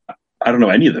know. I don't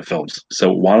know any of the films.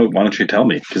 So why don't you tell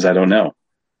me? Because I don't know.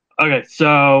 Okay,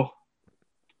 so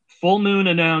Full Moon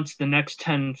announced the next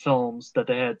 10 films that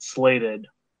they had slated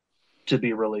to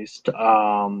be released.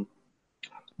 One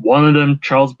of them,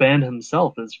 Charles Band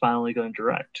himself, is finally going to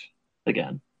direct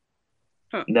again.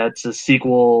 Huh. That's a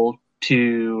sequel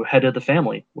to Head of the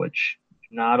Family, which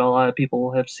not a lot of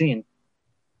people have seen.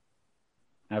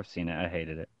 I've seen it. I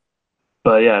hated it.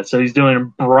 But yeah, so he's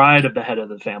doing Bride of the Head of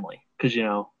the Family. Because, you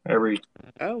know, every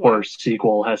horror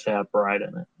sequel has to have Bride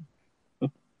in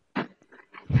it.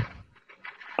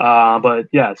 But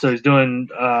yeah, so he's doing,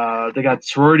 they got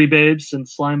Sorority Babes and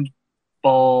Slimeball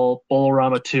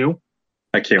Bowl-O-Rama 2.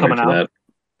 I can't wait for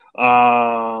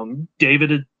that.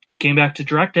 David came back to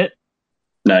direct it.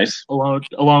 Nice. Along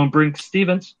with Brink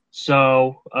Stevens.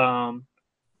 So,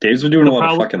 Dave's been doing a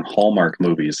lot of fucking Hallmark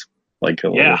movies. Like,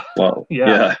 yeah.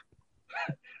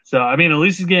 So, I mean, at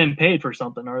least he's getting paid for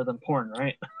something other than porn,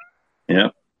 right? Yeah.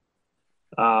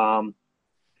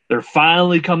 They're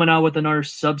finally coming out with another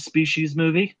Subspecies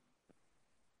movie.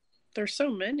 There's so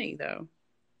many, though.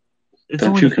 It's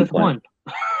only the 5th one.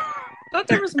 I thought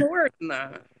there was more than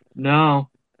that. No.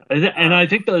 And I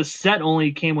think the set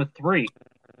only came with 3.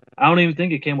 I don't even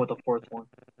think it came with a 4th one.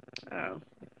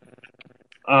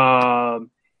 Oh.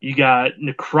 You got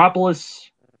Necropolis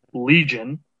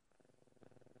Legion.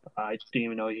 I didn't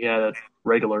even know he had a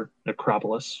regular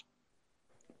Necropolis.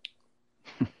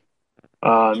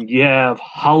 You have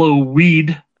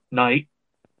Halloween Night.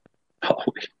 Oh,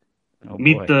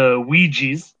 Meet the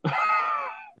Ouijas.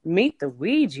 Meet the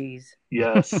Ouijas.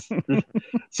 Yes.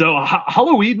 So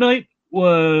Halloween night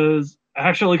was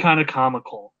actually kind of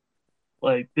comical.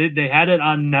 Like they had it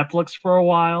on Netflix for a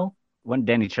while. Wasn't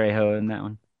Danny Trejo in that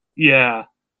one? Yeah.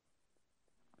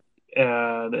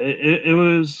 And it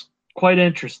was quite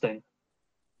interesting.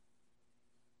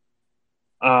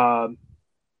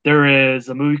 There is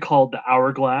a movie called The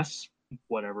Hourglass,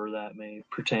 whatever that may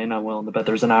pertain. I'm willing to bet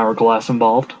there's an hourglass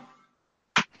involved.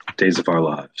 Days of Our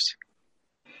Lives.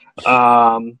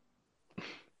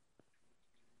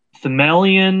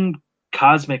 Themelian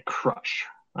Cosmic Crush.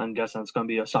 I'm guessing it's going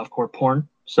to be a softcore porn.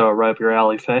 So right up your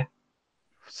alley, Faye.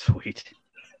 Sweet.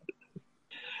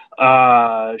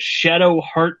 Shadow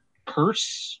Heart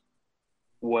Curse,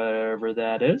 whatever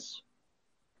that is.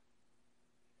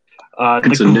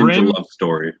 It's a ninja love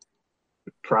story.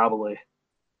 Probably.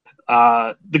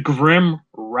 The Grim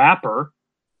Rapper.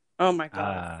 Oh my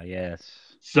god. Yes.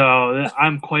 So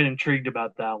I'm quite intrigued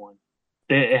about that one.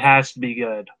 It has to be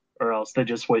good, or else they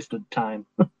just wasted time.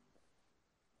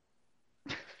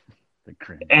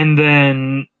 And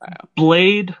then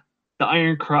Blade, the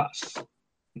Iron Cross.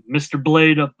 Mr.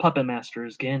 Blade of Puppet Master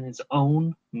is getting his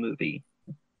own movie.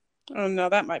 Oh no,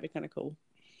 that might be kind of cool.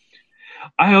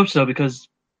 I hope so, because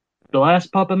the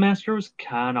last Puppet Master was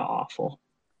kind of awful.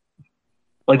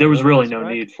 Like, there was really no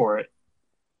need for it.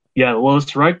 Yeah,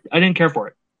 Lois Wright, I didn't care for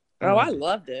it. Oh, I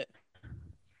loved it.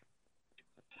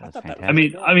 I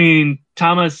mean,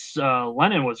 Thomas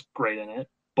Lennon was great in it,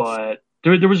 but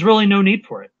there was really no need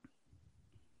for it.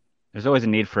 There's always a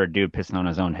need for a dude pissing on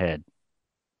his own head.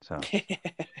 So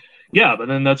yeah, but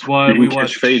then that's why we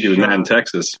watch Faye doing that in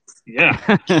Texas. Yeah.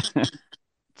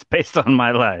 It's based on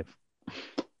my life.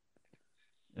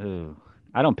 Ooh,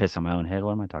 I don't piss on my own head.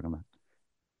 What am I talking about?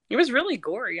 It was really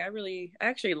gory. I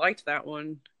actually liked that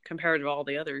one compared to all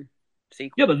the other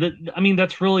sequels. Yeah, but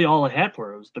that's really all it had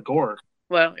for it was the gore.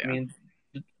 Well, yeah. I mean,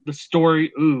 the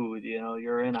story.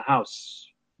 You're in a house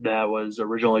that was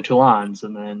originally Toulon's,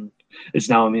 and then it's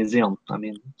now a museum. I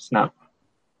mean, it's not.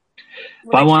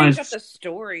 Well, they changed up the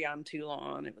story on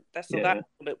Toulon. That's a little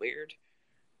bit weird.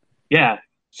 Yeah.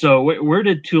 So where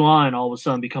did Toulon all of a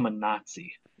sudden become a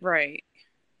Nazi? Right.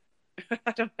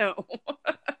 I don't know.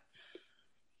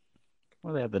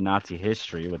 Well, they have the Nazi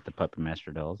history with the Puppet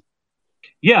Master dolls.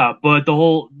 Yeah, but the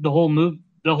whole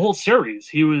series,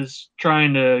 he was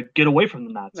trying to get away from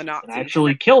the Nazis and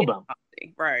actually killed them.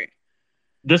 Right.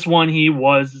 This one, he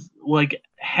was like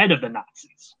head of the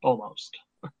Nazis almost.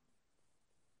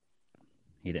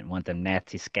 He didn't want them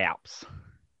Nazi scalps.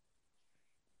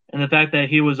 And the fact that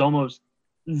he was almost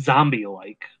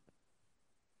zombie-like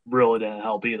really didn't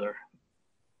help either.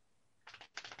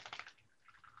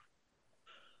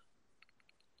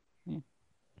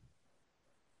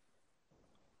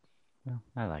 Well,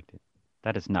 I liked it.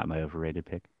 That is not my overrated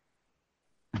pick.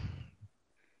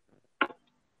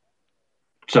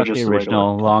 So just the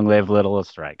original Long Live Little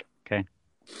Strike. Okay.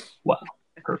 Wow,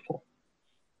 hurtful.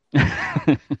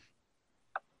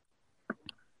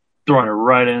 Throwing it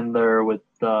right in there with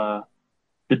the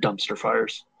dumpster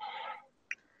fires.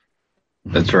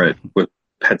 That's right. With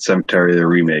Pet Sematary, the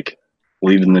remake,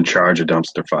 leading the charge of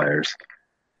dumpster fires.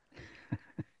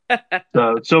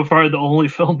 So far, the only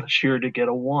film this year to get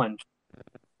a 1.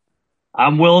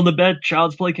 I'm willing to bet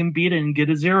Child's Play can beat it and get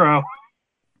a 0.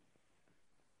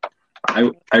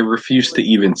 I refuse to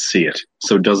even see it,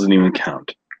 so it doesn't even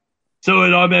count. So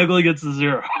it automatically gets a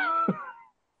 0.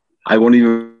 I won't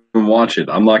even watch it.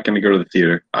 I'm not going to go to the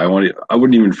theater. I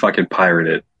wouldn't even fucking pirate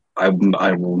it. I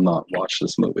will not watch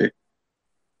this movie.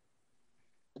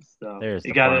 So there's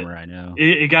the farmer I know.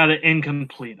 It got it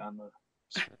incomplete on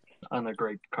the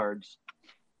great cards.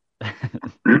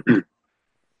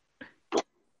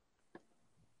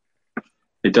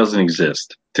 It doesn't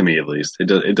exist, to me at least.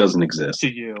 It doesn't exist.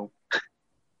 To you.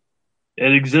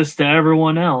 It exists to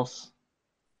everyone else.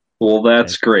 Well,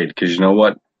 that's great, because you know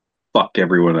what? Fuck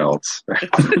everyone else.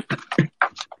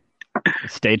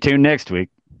 Stay tuned next week.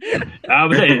 I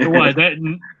would say,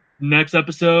 that next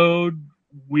episode,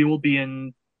 we will be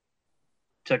in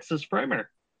Texas Primer.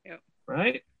 Yep.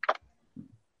 Right?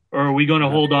 Or are we going to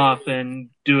hold off and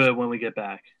do it when we get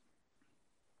back?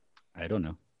 I don't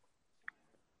know.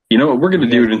 You know what? We're going to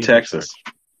do it in Texas.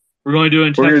 We're going to do it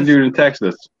in Texas? We're going to do it in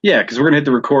Texas. Yeah, because we're going to hit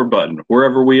the record button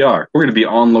wherever we are. We're going to be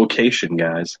on location,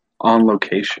 guys. On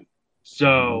location.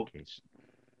 So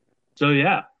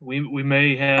yeah, we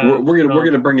may have. We're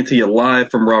gonna bring it to you live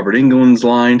from Robert Englund's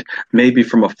line, maybe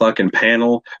from a fucking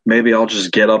panel. Maybe I'll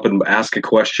just get up and ask a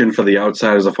question for the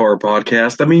Outsiders of Horror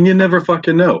podcast. I mean, you never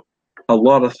fucking know. A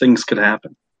lot of things could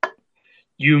happen.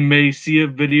 You may see a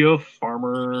video of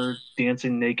Farmer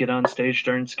dancing naked on stage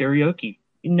during karaoke.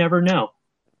 You never know.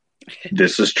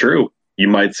 This is true. You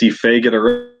might see Faye get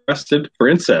arrested for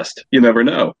incest. You never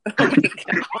know.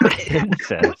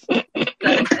 Incest.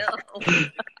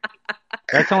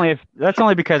 That's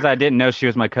only because I didn't know she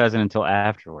was my cousin until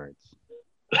afterwards.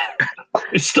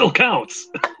 It still counts.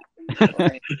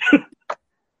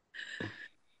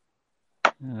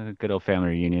 Good old family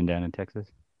reunion down in Texas.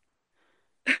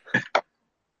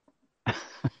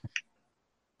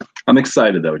 I'm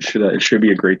excited though. It should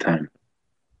be a great time.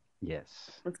 Yes,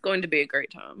 It's going to be a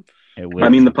great time. it will. I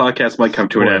mean, the podcast might come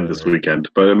to an end this weekend,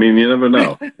 but I mean, you never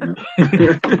know.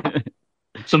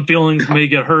 Some feelings may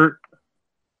get hurt.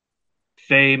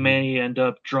 Faye may end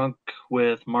up drunk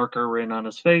with marker written on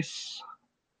his face.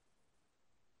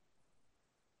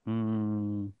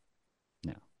 No,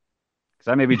 because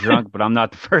I may be drunk, but I'm not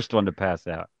the first one to pass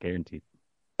out. Guaranteed.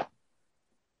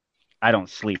 I don't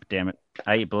sleep. Damn it!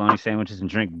 I eat bologna sandwiches and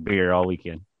drink beer all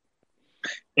weekend.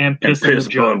 And piss in the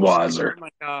jugs. Budweiser. Oh my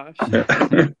gosh.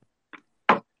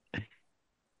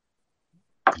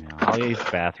 All these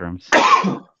bathrooms.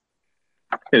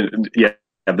 Yeah,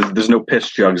 there's no piss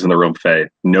jugs in the room, Faye.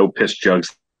 No piss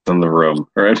jugs in the room,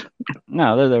 all right?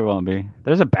 No, there won't be.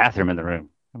 There's a bathroom in the room.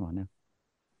 Come on now.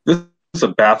 This is a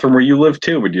bathroom where you live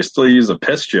too, but you still use a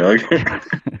piss jug.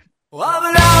 Well, I'm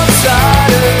an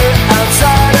outsider,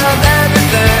 outside of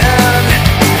everything.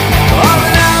 I'm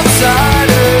an outsider.